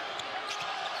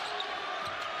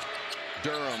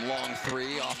 Durham, long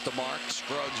three, off the mark.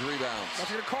 Scruggs rebounds. Now, if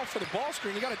you're going to call for the ball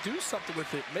screen, you got to do something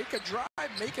with it. Make a drive,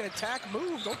 make an attack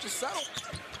move. Don't just settle.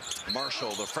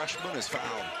 Marshall, the freshman, is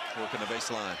fouled, working the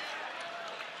baseline.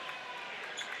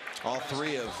 All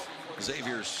three of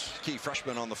Xavier's key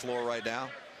freshmen on the floor right now.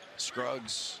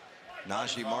 Scruggs,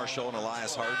 Najee Marshall, and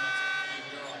Elias Harden.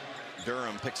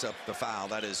 Durham picks up the foul.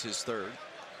 That is his third.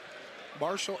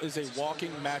 Marshall is a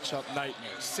walking matchup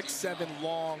nightmare. 6'7"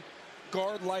 long,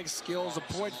 guard-like skills, a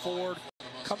point forward,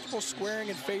 comfortable squaring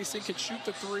and facing, can shoot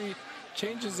the three,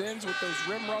 changes ends with those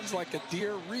rim runs like a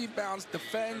deer, rebounds,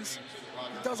 defends.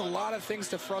 He does a lot of things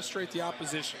to frustrate the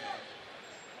opposition.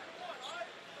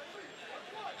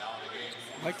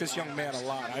 I like this young man a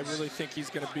lot. I really think he's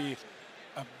going to be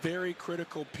a very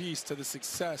critical piece to the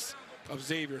success of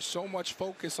Xavier. So much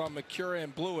focus on Makura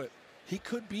and Blewett. He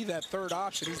could be that third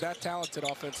option. He's that talented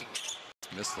offensively.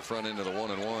 Missed the front end of the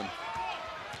 1-and-1.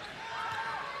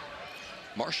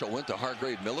 Marshall went to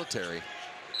Hargrave Military,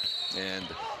 and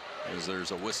as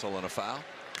there's a whistle and a foul.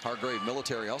 Hargrave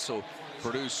Military also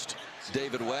produced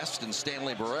David West and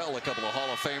Stanley Burrell, a couple of Hall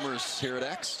of Famers here at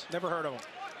X. Never heard of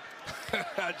them.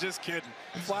 Just kidding.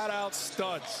 Flat out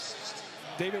studs.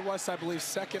 David West, I believe,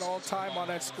 second all-time on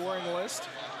that scoring list.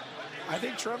 I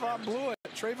think Trayvon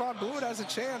Blewett has a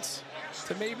chance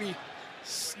to maybe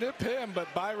snip him,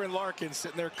 but Byron Larkin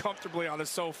sitting there comfortably on the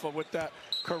sofa with that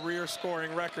career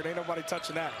scoring record. Ain't nobody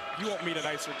touching that. You won't meet a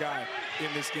nicer guy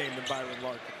in this game than Byron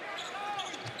Larkin.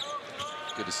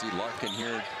 Good to see Larkin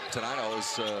here tonight.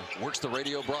 Always works the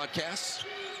radio broadcasts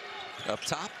up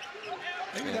top.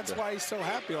 Maybe that's why he's so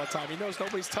happy all the time. He knows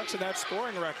nobody's touching that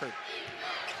scoring record.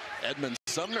 Edmund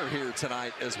Sumner here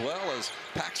tonight, as well as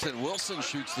Paxton Wilson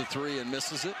shoots the three and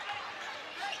misses it.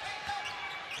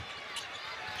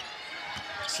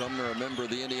 Sumner, a member of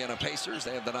the Indiana Pacers.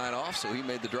 They have the night off, so he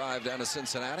made the drive down to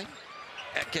Cincinnati.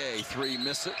 Eke, three,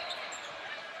 miss it.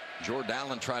 Jordan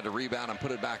Allen tried to rebound and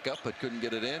put it back up, but couldn't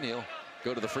get it in. He'll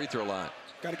go to the free throw line.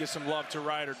 Got to give some love to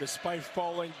Ryder. Despite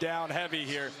falling down heavy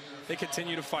here, they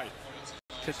continue to fight.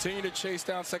 Continue to chase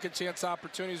down second chance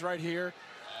opportunities right here.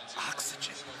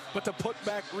 Oxygen. But the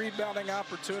putback rebounding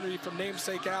opportunity from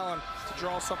namesake Allen to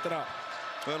draw something up.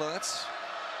 Well, that's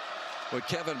what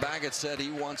Kevin Baggett said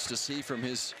he wants to see from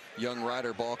his young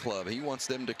Ryder ball club. He wants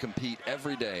them to compete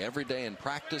every day in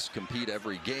practice, compete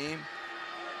every game,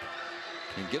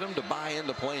 and get them to buy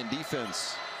into playing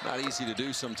defense. Not easy to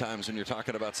do sometimes when you're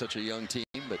talking about such a young team,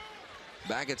 but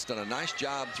Baggett's done a nice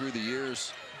job through the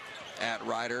years at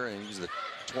Ryder, and he's the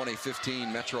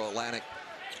 2015 Metro Atlantic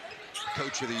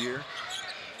Coach of the Year.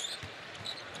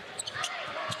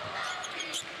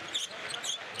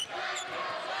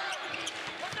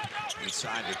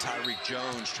 Inside to Tyreek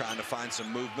Jones, trying to find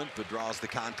some movement, but draws the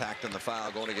contact and the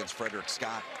foul going against Frederick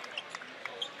Scott.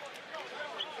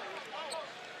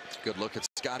 Good look at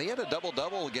Scott. He had a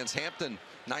double-double against Hampton.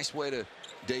 Nice way to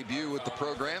debut with the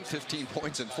program. 15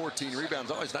 points and 14 rebounds.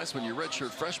 Always nice when your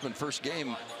redshirt freshman first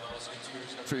game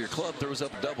for your club throws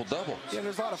up a double-double. Yeah,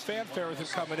 there's a lot of fanfare with him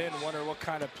coming in. Wonder what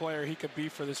kind of player he could be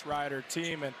for this Ryder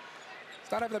team. And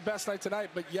he's not having the best night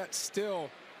tonight, but yet still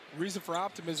reason for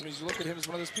optimism as you look at him as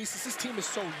one of those pieces. This team is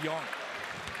so young.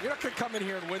 You're not going to come in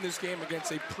here and win this game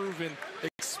against a proven,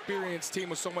 experienced team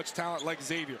with so much talent like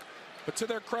Xavier. But to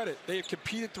their credit, they have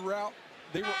competed throughout.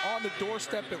 They were on the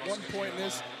doorstep at one point in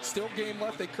this. Still game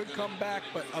left. They could come back,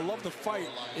 but I love the fight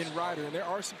in Ryder, and there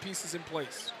are some pieces in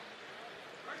place.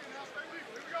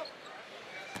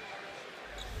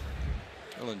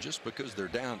 Well, and just because they're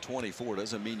down 24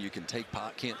 doesn't mean you can't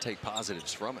take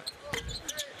positives from it.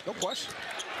 No question.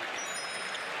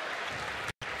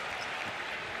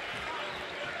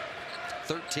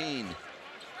 $13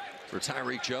 for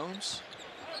Tyreek Jones.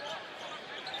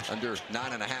 Under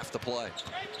 9.5 to play.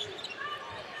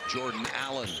 Jordan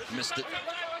Allen missed it.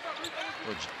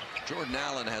 Well, Jordan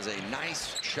Allen has a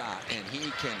nice shot, and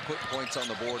he can put points on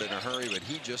the board in a hurry, but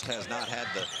he just has not had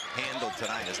the handle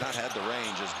tonight, has not had the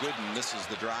range, as Gooden misses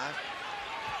the drive.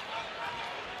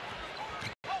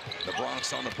 The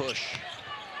Bronx on the push.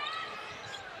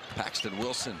 Paxton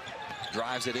Wilson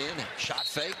drives it in, shot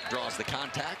fake, draws the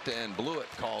contact, and Blewett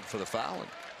called for the foul. And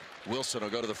Wilson will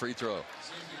go to the free throw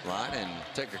line and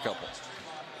take a couple.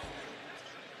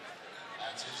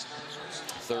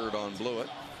 Third on Blewett.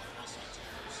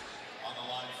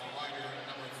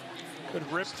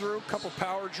 Good rip through, couple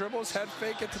power dribbles, head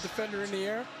fake, get the defender in the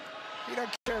air. He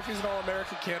doesn't care if he's an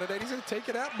All-American candidate. He's going to take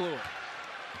it at Blewett.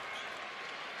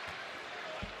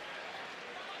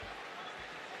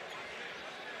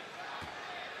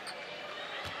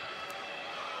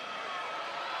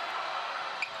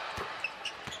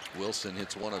 Wilson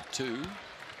hits one of two.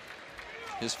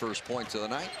 His first points of the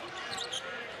night.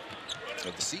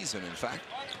 Of the season, in fact.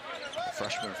 A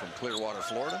freshman from Clearwater,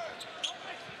 Florida.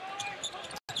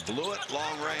 Blewett,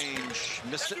 long range,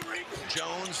 missed it.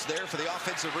 Jones there for the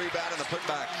offensive rebound and the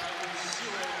putback.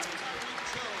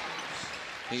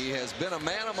 He has been a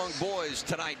man among boys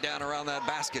tonight down around that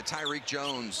basket. Tyreek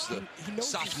Jones, the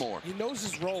sophomore. He knows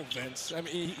his role, Vince. I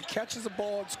mean, he catches the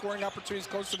ball, scoring opportunities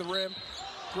close to the rim.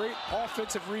 Great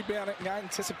offensive rebounding,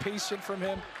 anticipation from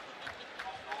him.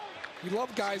 We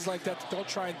love guys like that don't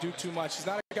try and do too much. He's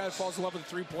not a guy that falls in love with a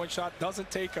three-point shot,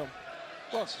 doesn't take them.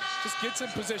 Look, just gets in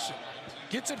position,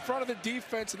 gets in front of the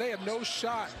defense, and they have no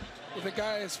shot with a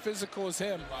guy as physical as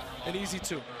him, and easy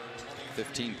too.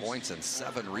 15 points and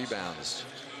 7 rebounds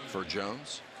for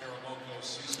Jones.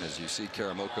 As you see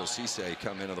Karamoko Cisse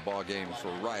come into the ball game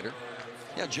for Ryder.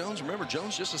 Yeah, Jones, remember,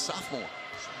 Jones just a sophomore.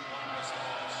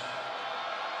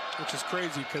 Which is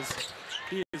crazy because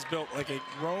he is built like a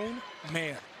grown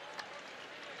man.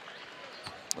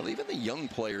 Well, even the young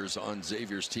players on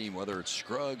Xavier's team, whether it's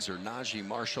Scruggs or Najee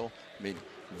Marshall, I mean,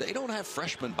 they don't have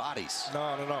freshman bodies.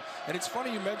 No. And it's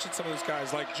funny you mentioned some of those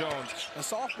guys like Jones, a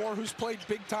sophomore who's played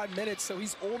big-time minutes, so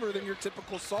he's older than your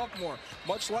typical sophomore,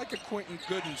 much like a Quentin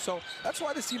Gooden. So that's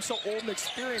why this team's so old and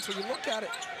experienced. When you look at it,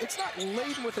 it's not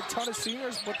laden with a ton of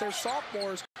seniors, but their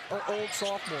sophomores are old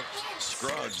sophomores.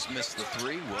 Scruggs missed the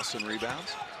three. Wilson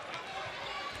rebounds.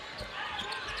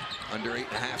 Under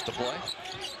 8.5 to play.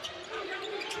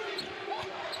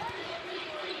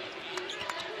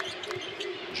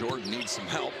 Jordan needs some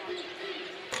help.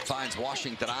 Finds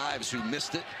Washington Ives, who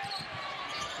missed it.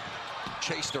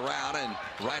 Chased around, and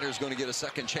Ryder's going to get a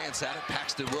second chance at it.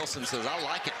 Paxton Wilson says, I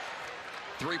like it.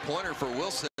 Three-pointer for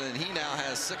Wilson, and he now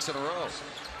has 6 in a row.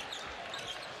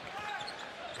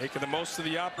 Making the most of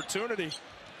the opportunity.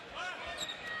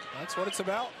 That's what it's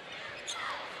about.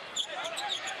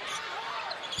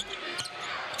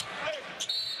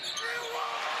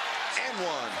 And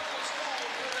one.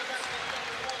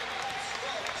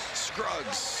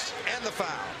 Scruggs and the foul.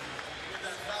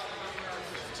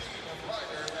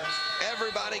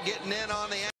 Everybody getting in on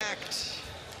the act.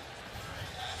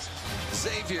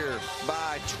 Xavier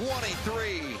by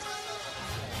 23.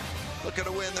 Looking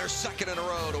to win their second in a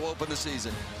row to open the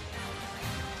season.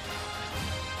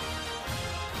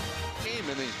 Team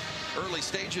in the early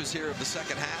stages here of the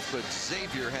second half, but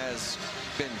Xavier has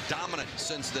been dominant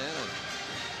since then.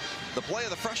 And the play of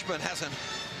the freshman hasn't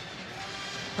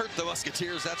hurt the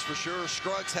Musketeers, that's for sure.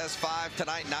 Scruggs has 5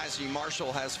 tonight. Najee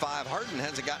Marshall has 5. Harden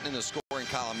hasn't gotten in the scoring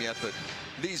column yet, but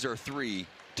these are 3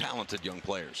 talented young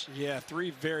players. Yeah,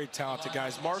 3 very talented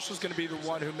guys. Marshall's going to be the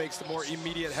one who makes the more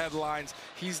immediate headlines.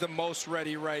 He's the most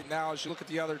ready right now. As you look at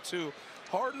the other 2,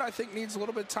 Harden, I think, needs a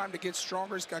little bit of time to get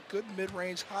stronger. He's got good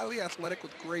mid-range, highly athletic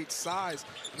with great size.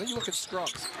 And then you look at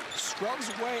Scruggs.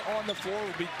 Scruggs' way on the floor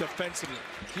will be defensively.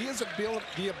 He has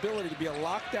the ability to be a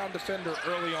lockdown defender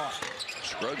early on.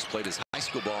 Scruggs played his high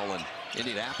school ball in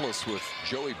Indianapolis with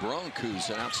Joey Brunk, who's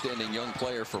an outstanding young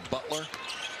player for Butler.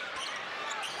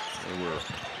 They were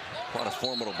quite a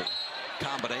formidable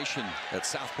combination at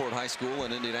Southport High School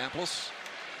in Indianapolis.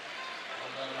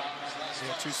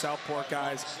 Yeah, 2 Southport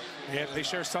guys. They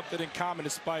share something in common,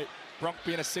 despite Brunk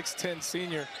being a 6'10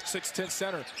 senior, 6'10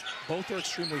 center. Both are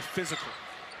extremely physical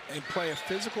and play a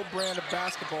physical brand of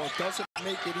basketball. It doesn't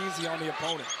make it easy on the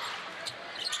opponent.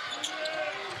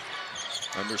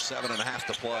 Under 7.5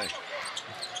 to play.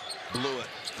 Blew it.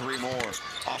 3 more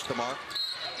off the mark.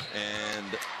 And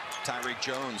Tyreek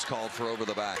Jones called for over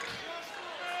the back.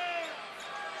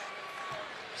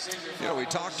 You know, we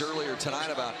talked earlier tonight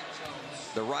about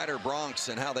the Ryder Broncs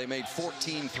and how they made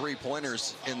 14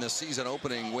 three-pointers in the season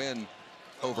opening win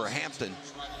over Hampton,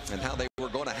 and how they were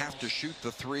going to have to shoot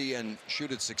the 3 and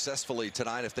shoot it successfully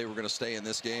tonight if they were going to stay in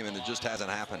this game, and it just hasn't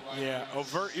happened. Yeah,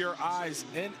 avert your eyes.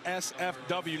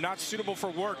 NSFW, not suitable for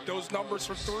work. Those numbers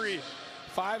for 3,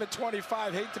 5 at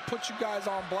 25. Hate to put you guys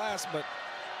on blast, but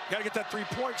you got to get that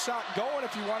 3-point shot going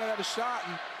if you want to have a shot.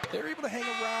 And they're able to hang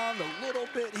around a little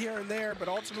bit here and there, but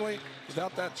ultimately,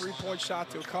 without that 3-point shot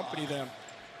to accompany them,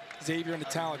 Xavier and the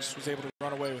talent just was able to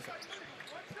run away with it.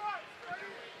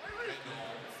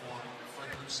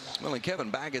 Well, and Kevin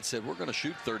Baggett said we're going to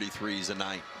shoot 33s a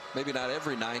night. Maybe not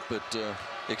every night, but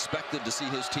expected to see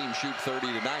his team shoot 30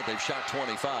 tonight. They've shot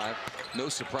 25. No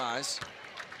surprise.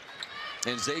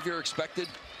 And Xavier expected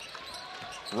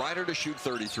Ryder to shoot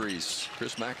 33s.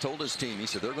 Chris Mack told his team, he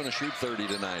said they're going to shoot 30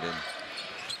 tonight, and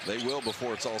they will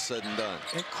before it's all said and done.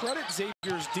 And credit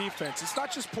Xavier's defense. It's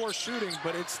not just poor shooting,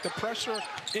 but it's the pressure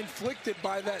inflicted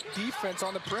by that defense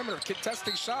on the perimeter,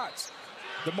 contesting shots.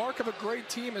 The mark of a great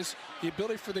team is the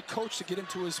ability for the coach to get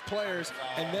into his players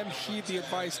and them heed the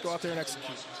advice, go out there and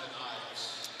execute.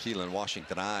 Keelan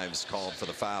Washington Ives called for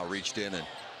the foul, reached in and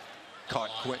caught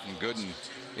Quentin Gooden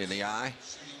in the eye.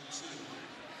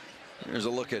 Here's a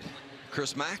look at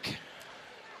Chris Mack.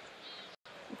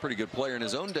 A pretty good player in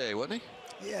his own day, wasn't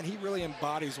he? Yeah, and he really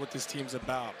embodies what this team's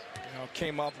about. You know,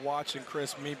 came up watching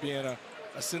Chris, me being a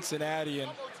Cincinnatian,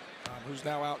 who's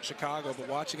now out in Chicago, but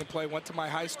watching him play, went to my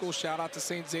high school, shout out to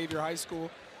St. Xavier High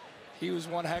School. He was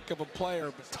one heck of a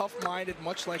player, but tough-minded,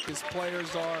 much like his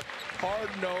players are,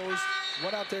 hard-nosed,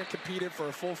 went out there and competed for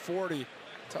a full 40.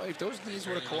 Tell you, if those knees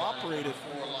would have cooperated,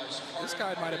 this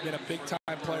guy might have been a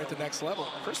big-time player at the next level.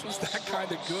 Chris was that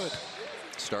kind of good.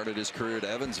 Started his career at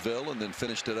Evansville and then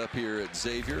finished it up here at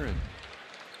Xavier, and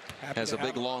has a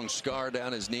big long scar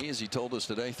down his knee, as he told us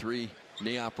today. 3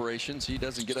 knee operations. He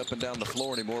doesn't get up and down the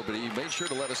floor anymore, but he made sure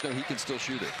to let us know he can still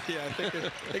shoot it. Yeah, I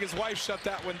think his wife shut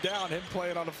that one down, him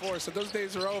playing on the floor. So those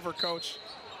days are over, Coach.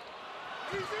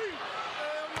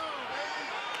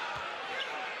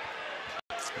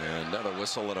 And another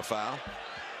whistle and a foul.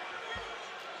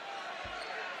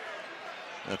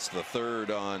 That's the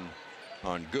third on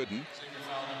Gooden.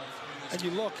 And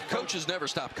you look, coaches never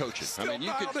stop coaching. I mean,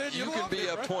 you could be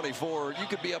up 24, you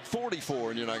could be up 44,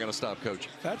 and you're not going to stop coaching.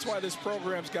 That's why this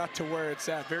program's got to where it's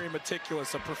at. Very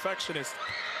meticulous, a perfectionist.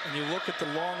 And you look at the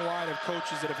long line of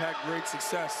coaches that have had great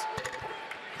success.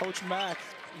 Coach Mack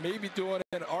may be doing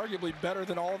it arguably better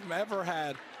than all of them ever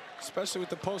had, especially with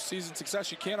the postseason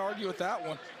success. You can't argue with that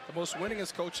one. The most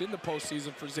winningest coach in the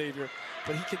postseason for Xavier.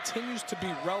 But he continues to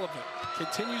be relevant,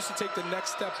 continues to take the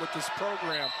next step with this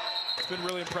program. It's been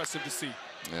really impressive to see.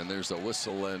 And there's a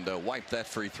whistle, and wipe that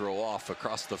free throw off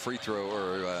across the free throw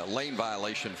or lane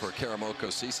violation for Karamoko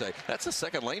Cisse. That's the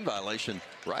second lane violation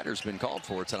Ryder's been called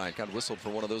for tonight. Got whistled for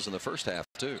one of those in the first half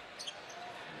too.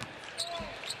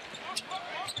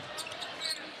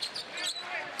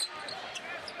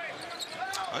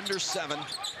 Under 7.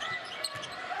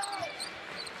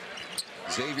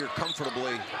 Xavier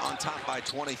comfortably on top by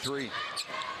 23.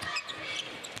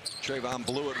 Trayvon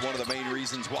Blewett, one of the main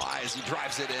reasons why, as he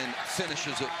drives it in,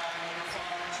 finishes it.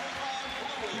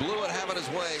 Blewett having his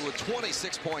way with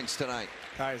 26 points tonight.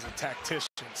 Guy's a tactician,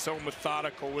 so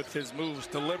methodical with his moves,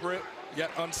 deliberate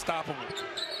yet unstoppable.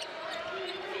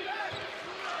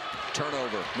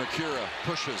 Turnover, Makura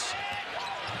pushes.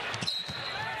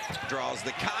 Draws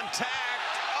the contact.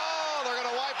 Oh, they're going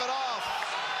to wipe it off.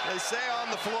 They say on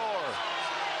the floor.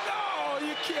 No,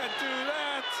 you can't do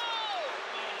that.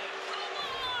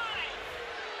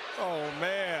 Oh,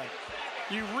 man.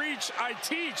 You reach, I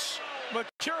teach.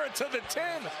 Makura to the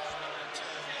 10.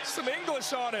 Some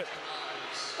English on it.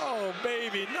 Oh,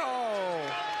 baby, no.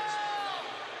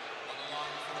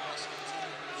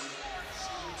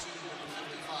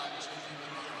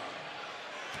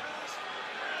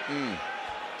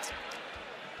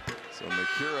 So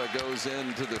Makura goes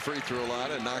into the free throw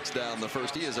line and knocks down the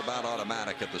first. He is about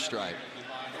automatic at the stripe.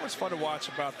 What's fun to watch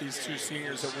about these two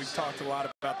seniors that we've talked a lot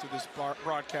about through this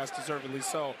broadcast, deservedly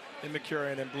so, in Makura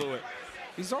and in Blewett.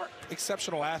 These aren't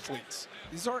exceptional athletes.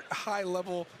 These aren't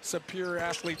high-level, superior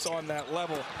athletes on that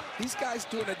level. These guys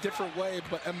do it a different way,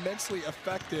 but immensely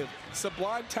effective.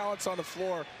 Sublime talents on the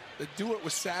floor that do it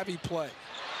with savvy play.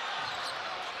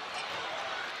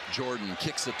 Jordan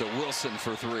kicks it to Wilson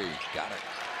for 3. Got it.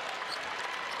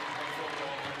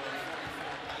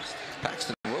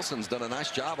 Paxton Wilson's done a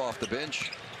nice job off the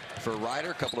bench for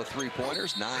Ryder. A couple of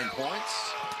 3-pointers, 9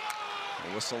 points.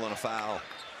 A whistle and a foul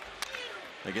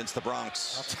against the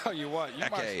Bronx. I'll tell you what,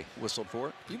 Eke whistled for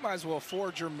it. You might as well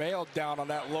forge your mail down on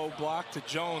that low block to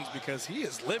Jones, because he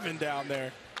is living down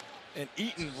there and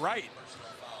eating right.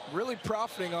 Really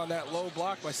profiting on that low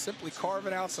block by simply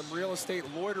carving out some real estate,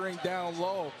 loitering down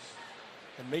low,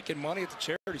 and making money at the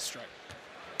charity stripe.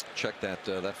 Check that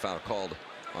that foul called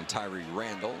on Tyree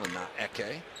Randall and not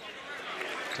Eke.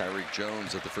 Tyreek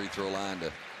Jones at the free throw line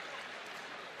to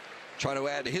try to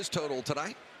add to his total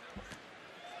tonight.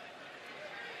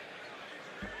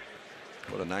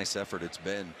 What a nice effort it's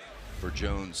been for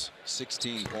Jones.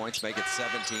 16 points, make it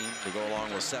 17 to go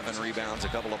along with 7 rebounds, a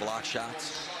couple of block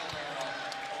shots.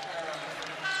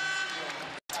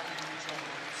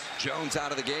 Jones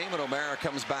out of the game, and O'Mara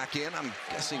comes back in. I'm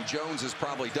guessing Jones is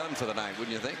probably done for the night,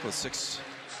 wouldn't you think, with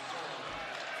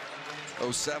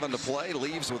 6:07 to play.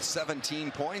 Leaves with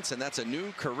 17 points, and that's a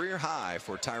new career high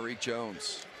for Tyreek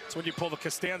Jones. That's when you pull the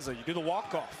Costanza. You do the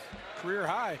walk-off. Career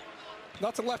high.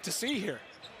 Nothing left to see here.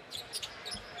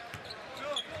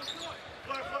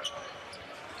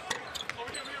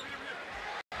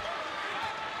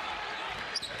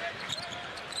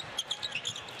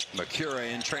 Makura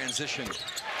in transition.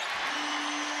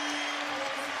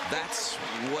 That's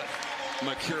what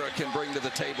Makura can bring to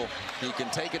the table. He can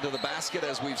take it to the basket,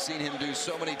 as we've seen him do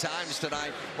so many times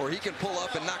tonight, or he can pull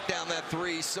up and knock down that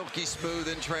 3 silky smooth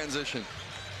in transition.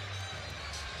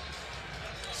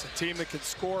 It's a team that can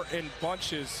score in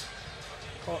bunches.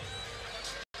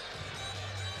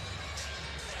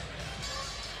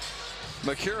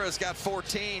 Makura's got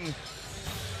 14.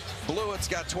 Blewett's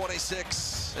got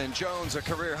 26, and Jones a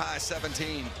career high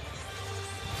 17.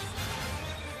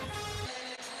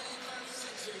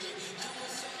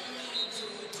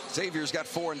 Xavier's got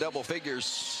 4 in double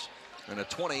figures and a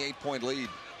 28-point lead.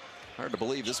 Hard to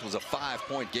believe this was a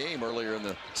 5-point game earlier in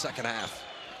the second half.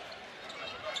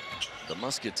 The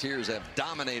Musketeers have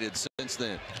dominated since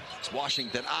then. It's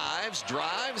Washington Ives,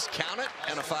 drives, count it,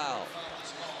 and a foul.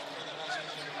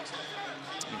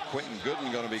 And Quentin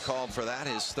Gooden going to be called for that,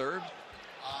 his 3rd.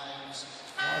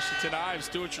 Washington Ives,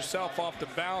 do it yourself off the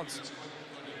bounce.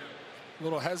 A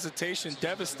little hesitation,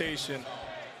 devastation.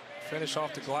 Finish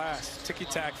off the glass.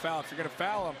 Ticky-tack foul. If you're going to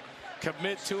foul him,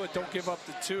 commit to it. Don't give up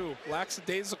the 2.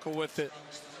 Lackadaisical with it.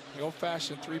 The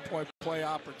old-fashioned 3-point play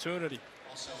opportunity.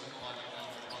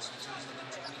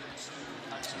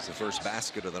 He's the first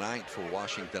basket of the night for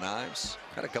Washington Ives.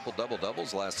 Had a couple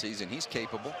double-doubles last season. He's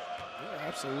capable. Yeah,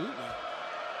 absolutely.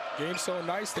 Game so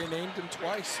nice, they named him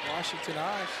twice, Washington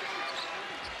Ives.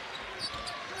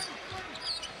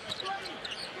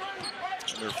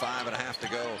 Under 5.5 to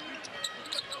go.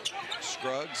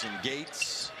 Scruggs and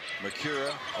Gates,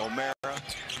 Makura, O'Mara,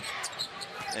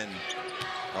 and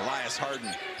Elias Harden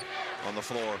on the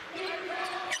floor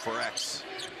for X.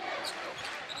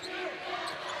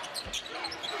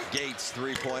 Gates,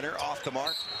 three-pointer, off the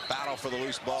mark. Battle for the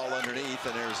loose ball underneath,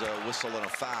 and there's a whistle and a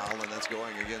foul, and that's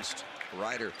going against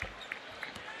Ryder.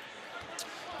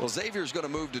 Well, Xavier's going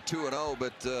to move to 2-0,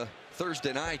 but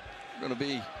Thursday night going to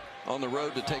be on the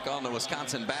road to take on the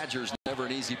Wisconsin Badgers. Never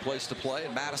an easy place to play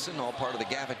in Madison, all part of the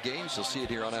Gavitt games. You'll see it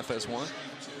here on FS1.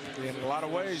 In a lot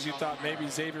of ways, you thought maybe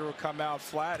Xavier would come out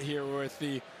flat here with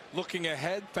the looking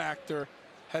ahead factor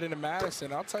heading to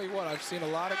Madison. I'll tell you what, I've seen a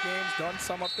lot of games, done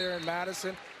some up there in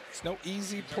Madison. It's no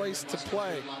easy place to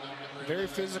play. A very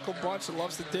physical bunch that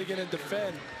loves to dig in and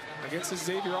defend against the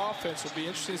Xavier offense. It'll be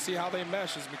interesting to see how they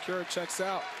mesh as Makura checks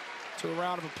out. To a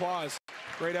round of applause.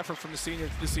 Great effort from the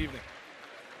seniors this evening.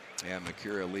 Yeah,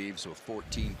 Makura leaves with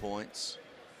 14 points,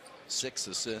 6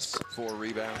 assists, 4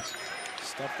 rebounds.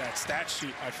 Stuff that stat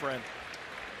sheet, my friend.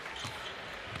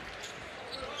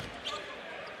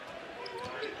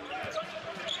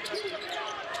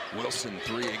 Wilson,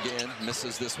 3 again,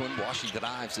 misses this one. Washington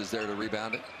Ives is there to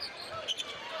rebound it.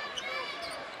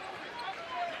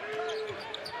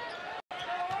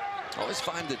 Always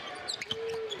find it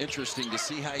interesting to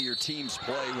see how your teams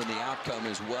play when the outcome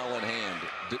is well in hand.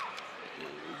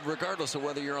 Regardless of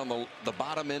whether you're on the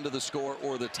bottom end of the score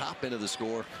or the top end of the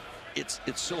score, it's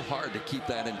so hard to keep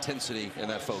that intensity and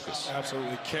that focus.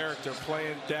 Absolutely. Character,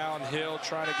 playing downhill,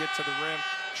 trying to get to the rim,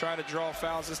 trying to draw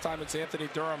fouls. This time it's Anthony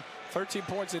Durham. 13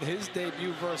 points in his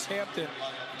debut versus Hampton.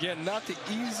 Again, not the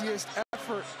easiest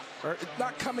effort, or it's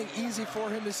not coming easy for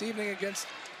him this evening against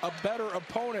a better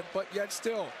opponent, but yet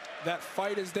still, that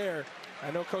fight is there.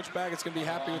 I know Coach Baggett's going to be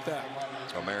happy with that.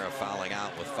 O'Mara fouling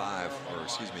out with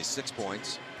 6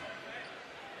 points.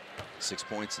 6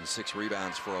 points and 6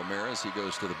 rebounds for O'Mara as he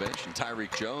goes to the bench. And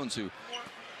Tyreek Jones, who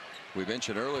we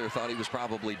mentioned earlier, thought he was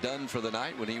probably done for the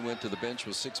night when he went to the bench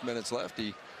with 6 minutes left.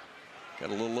 He got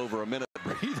a little over a minute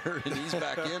breather, and he's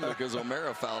back in because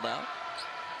O'Mara fouled out.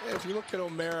 Yeah, if you look at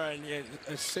O'Mara and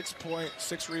a 6-point,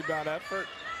 6-rebound effort,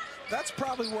 that's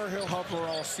probably where he'll hover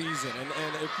all season.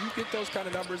 And if you get those kind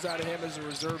of numbers out of him as a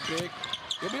reserve big,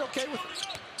 you'll be okay with it.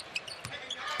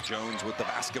 Jones with the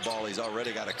basketball. He's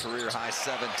already got a career-high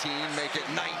 17. Make it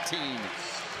 19.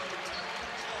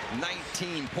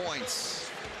 19 points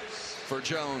for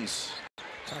Jones.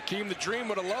 Hakeem the Dream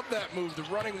would have loved that move, the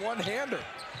running one-hander.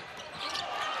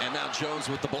 And now Jones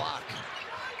with the block.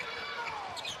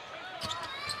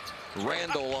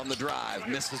 Randall on the drive.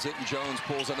 Misses it, and Jones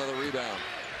pulls another rebound.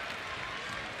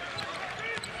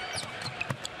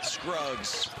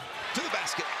 Scruggs to the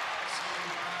basket.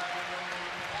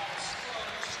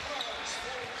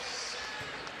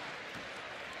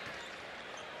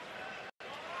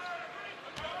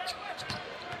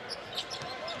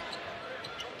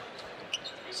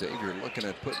 Xavier looking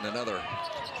at putting another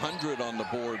 100 on the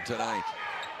board tonight.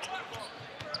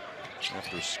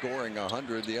 After scoring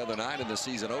 100 the other night in the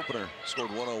season opener, scored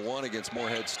 101 against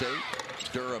Morehead State.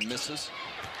 Durham misses.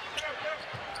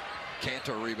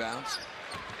 Cantor rebounds.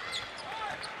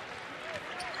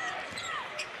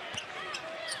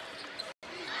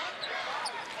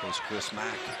 Coach Chris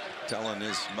Mack telling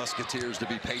his Musketeers to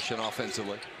be patient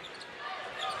offensively.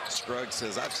 Scruggs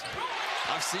says,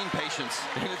 I've seen patience,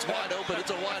 and it's wide open.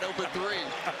 It's a wide open 3.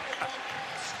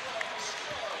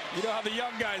 You know how the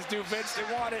young guys do, Vince. They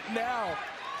want it now.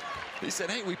 He said,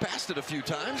 hey, we passed it a few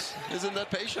times. Isn't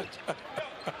that patient?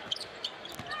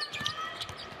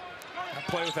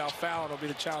 Play without fouling will be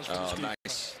the challenge for this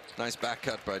team. Nice back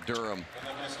cut by Durham.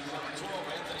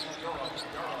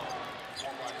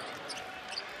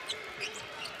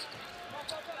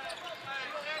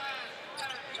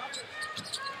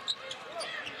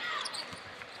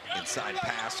 Inside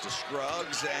pass to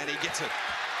Scruggs, and he gets it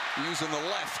using the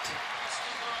left.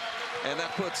 And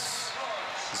that puts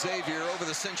Xavier over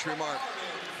the century mark.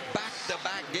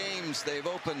 Back-to-back games, they've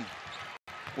opened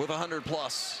with 100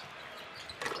 plus.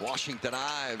 Washington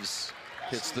Ives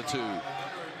hits the 2.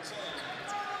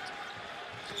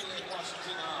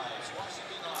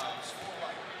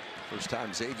 First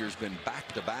time Xavier's been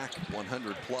back-to-back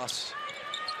 100 plus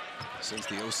since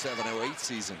the 07-08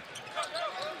 season.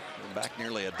 Going back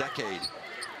nearly a decade.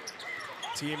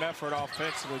 Team effort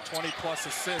offensively, 20 plus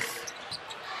assists.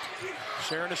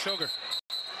 Sharing the sugar.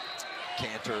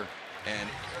 Cantor and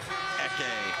Eke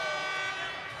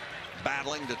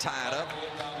battling to tie it up.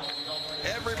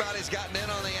 Everybody's gotten in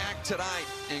on the act tonight,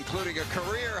 including a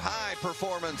career-high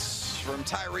performance from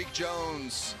Tyreek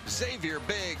Jones. Xavier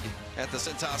big at the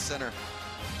Cintas Center.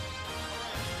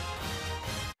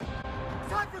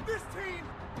 Time for this team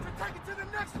to take it to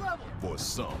the next level. For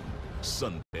some,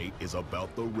 Sunday is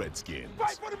about the Redskins.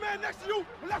 Fight for the man next to you,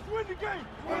 and let's win the game.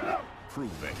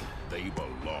 Proving they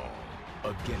belong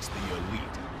against the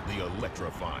elite, the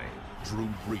electrifying Drew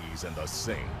Brees and the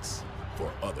Saints.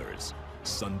 For others,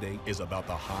 Sunday is about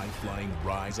the high-flying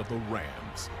rise of the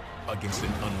Rams against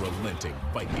an unrelenting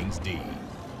Vikings D.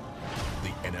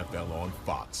 The NFL on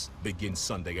Fox begins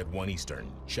Sunday at 1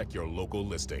 Eastern. Check your local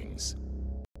listings.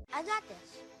 I got this.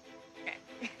 Okay.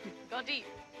 Go deep.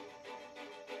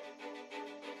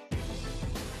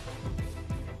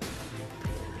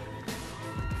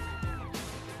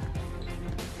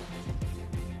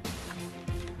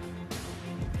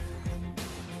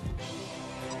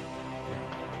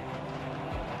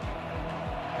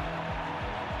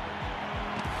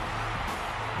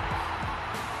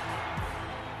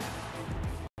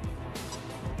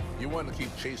 You want to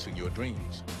keep chasing your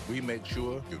dreams. We made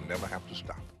sure you never have to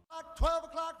stop. 12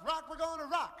 o'clock rock, we're gonna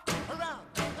rock around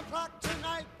the clock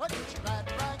tonight. Put your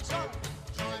glad rags on,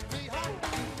 join me home.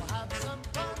 We'll have some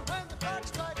fun when the clock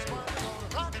strikes one. We're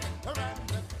gonna rock around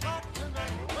the clock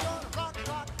tonight. We're gonna rock,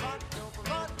 rock, rock till the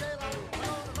broad daylight. We're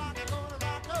gonna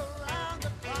rock around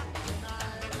the clock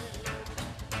tonight.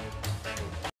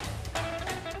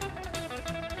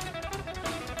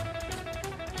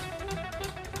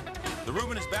 The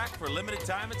Reuben is back for a limited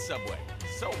time at Subway.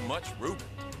 So much Reuben.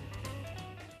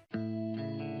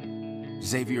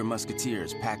 Xavier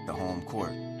Musketeers packed the home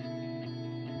court.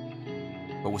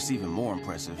 But what's even more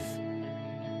impressive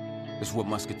is what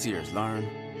Musketeers learn,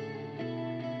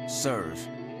 serve,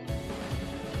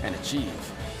 and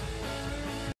achieve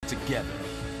together.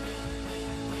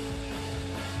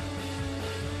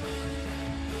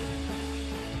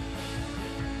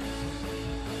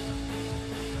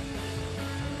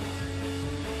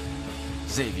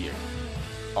 Xavier,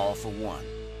 all for one.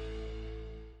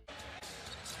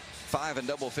 5 in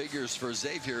double figures for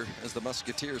Xavier as the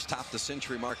Musketeers top the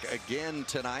century mark again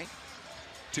tonight.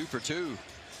 2 for 2.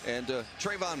 And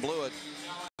Trayvon Blewett,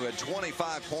 who had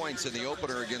 25 points in the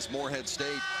opener against Morehead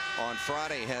State on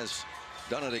Friday, has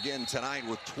done it again tonight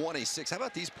with 26. How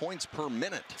about these points per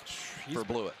minute for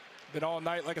Blewett? Been all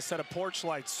night, like I said, a porch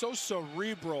light. So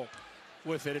cerebral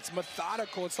with it. It's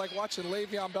methodical. It's like watching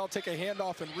Le'Veon Bell take a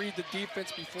handoff and read the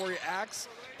defense before he acts.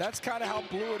 That's kind of how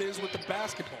Blewett is with the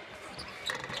basketball.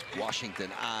 Washington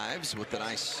Ives with the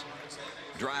nice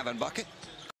drive and bucket.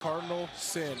 Cardinal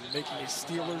Sin making a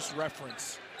Steelers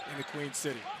reference in the Queen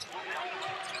City.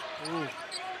 Ooh,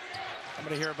 I'm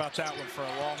going to hear about that one for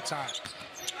a long time.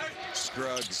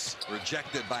 Scruggs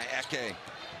rejected by Eke.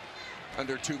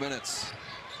 Under 2 minutes.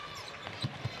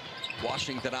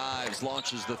 Washington Ives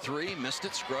launches the 3, missed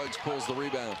it. Scruggs pulls the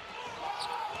rebound.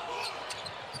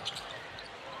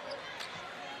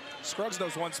 Scruggs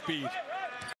knows one speed.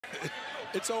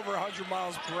 It's over 100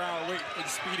 miles per hour waiting for the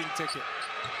speeding ticket.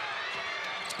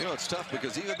 You know, it's tough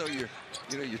because even though your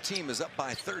team is up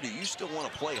by 30, you still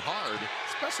want to play hard.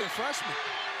 Especially freshmen.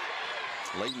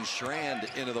 Leighton Strand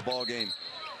into the ball game.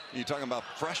 You're talking about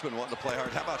freshmen wanting to play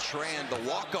hard. How about Strand, the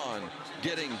walk-on,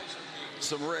 getting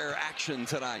some rare action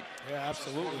tonight? Yeah,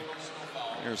 absolutely.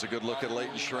 Here's a good look at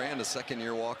Leighton Strand, a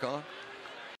second-year walk-on.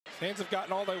 Fans have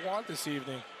gotten all they want this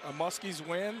evening. A Muskies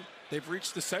win. They've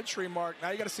reached the century mark.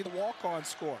 Now you got to see the walk-on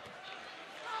score.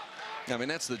 I mean,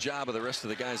 that's the job of the rest of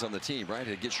the guys on the team, right?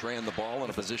 To get Strand the ball in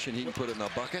a position he can put it in a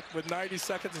bucket. With 90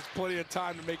 seconds, it's plenty of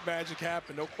time to make magic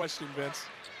happen. No question, Vince.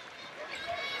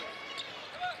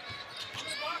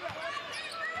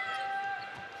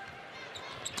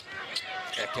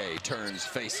 Eke turns,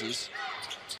 faces,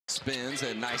 spins,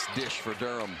 and nice dish for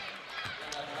Durham.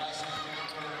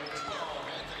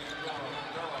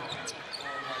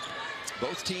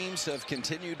 Both teams have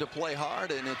continued to play hard,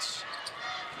 and it's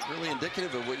really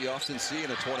indicative of what you often see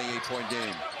in a 28-point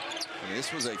game. I mean,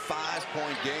 this was a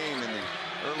 5-point game in the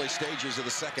early stages of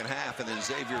the second half, and then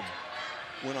Xavier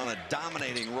went on a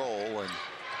dominating roll and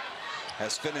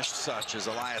has finished such as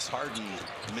Elias Harden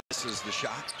misses the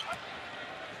shot.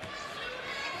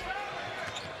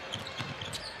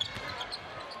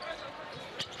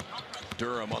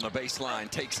 Durham on the baseline,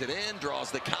 takes it in,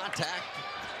 draws the contact.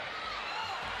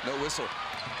 No whistle.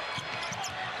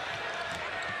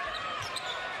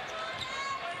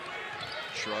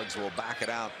 Scruggs will back it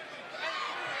out.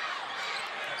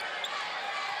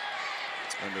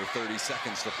 Under 30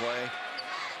 seconds to play.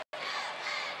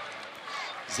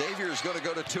 Xavier's going to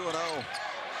go to 2-0.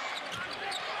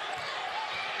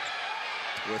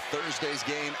 with Thursday's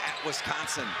game at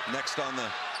Wisconsin next on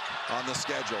the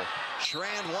schedule.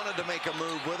 Schran wanted to make a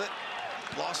move with it,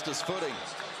 lost his footing.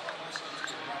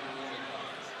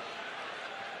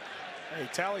 Hey,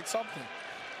 tallied something.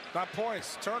 Not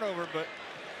points, turnover, but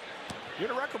you're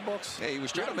the record books. Hey, he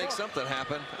was trying to make something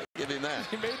happen. I'll give him that.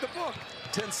 He made the book.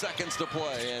 10 seconds to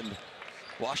play, and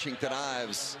Washington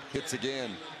Ives hits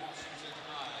again.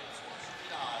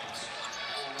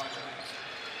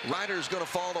 Rider's going to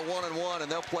fall to 1-1,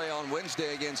 and they'll play on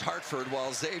Wednesday against Hartford,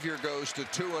 while Xavier goes to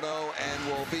 2-0 and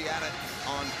will be at it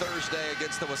on Thursday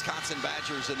against the Wisconsin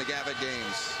Badgers in the Gavitt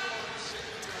games.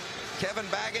 Kevin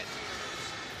Baggett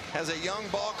has a young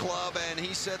ball club, and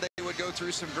he said they would go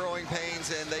through some growing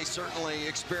pains, and they certainly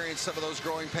experienced some of those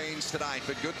growing pains tonight,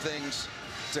 but good things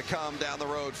to come down the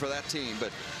road for that team.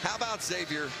 But how about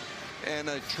Xavier? And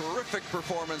a terrific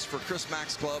performance for Chris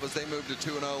Mack's club as they move to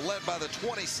 2-0, led by the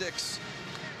 26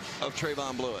 of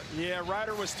Trayvon Blewett. Yeah,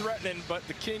 Ryder was threatening, but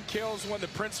the king kills when the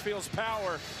prince feels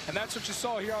power, and that's what you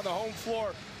saw here on the home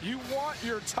floor. You want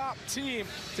your top team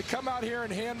to come out here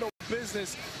and handle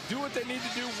business, do what they need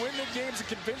to do, win the games in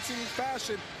convincing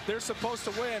fashion they're supposed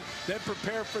to win, then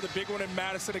prepare for the big one in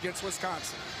Madison against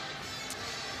Wisconsin.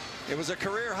 It was a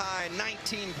career high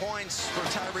 19 points for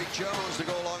Tyreek Jones to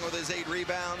go along with his 8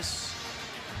 rebounds.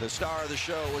 The star of the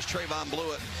show was Trayvon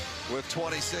Blewett with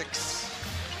 26.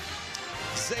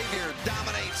 Xavier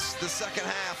dominates the second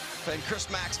half, and Chris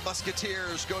Mack's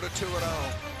Musketeers go to 2-0.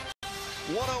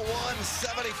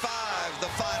 101-75 the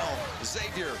final.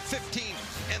 Xavier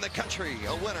 15th in the country,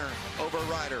 a winner over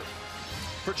Rider.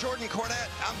 For Jordan Cornette,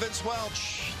 I'm Vince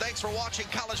Welch. Thanks for watching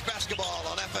college basketball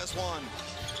on FS1.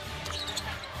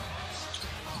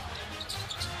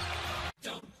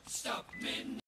 Don't stop me.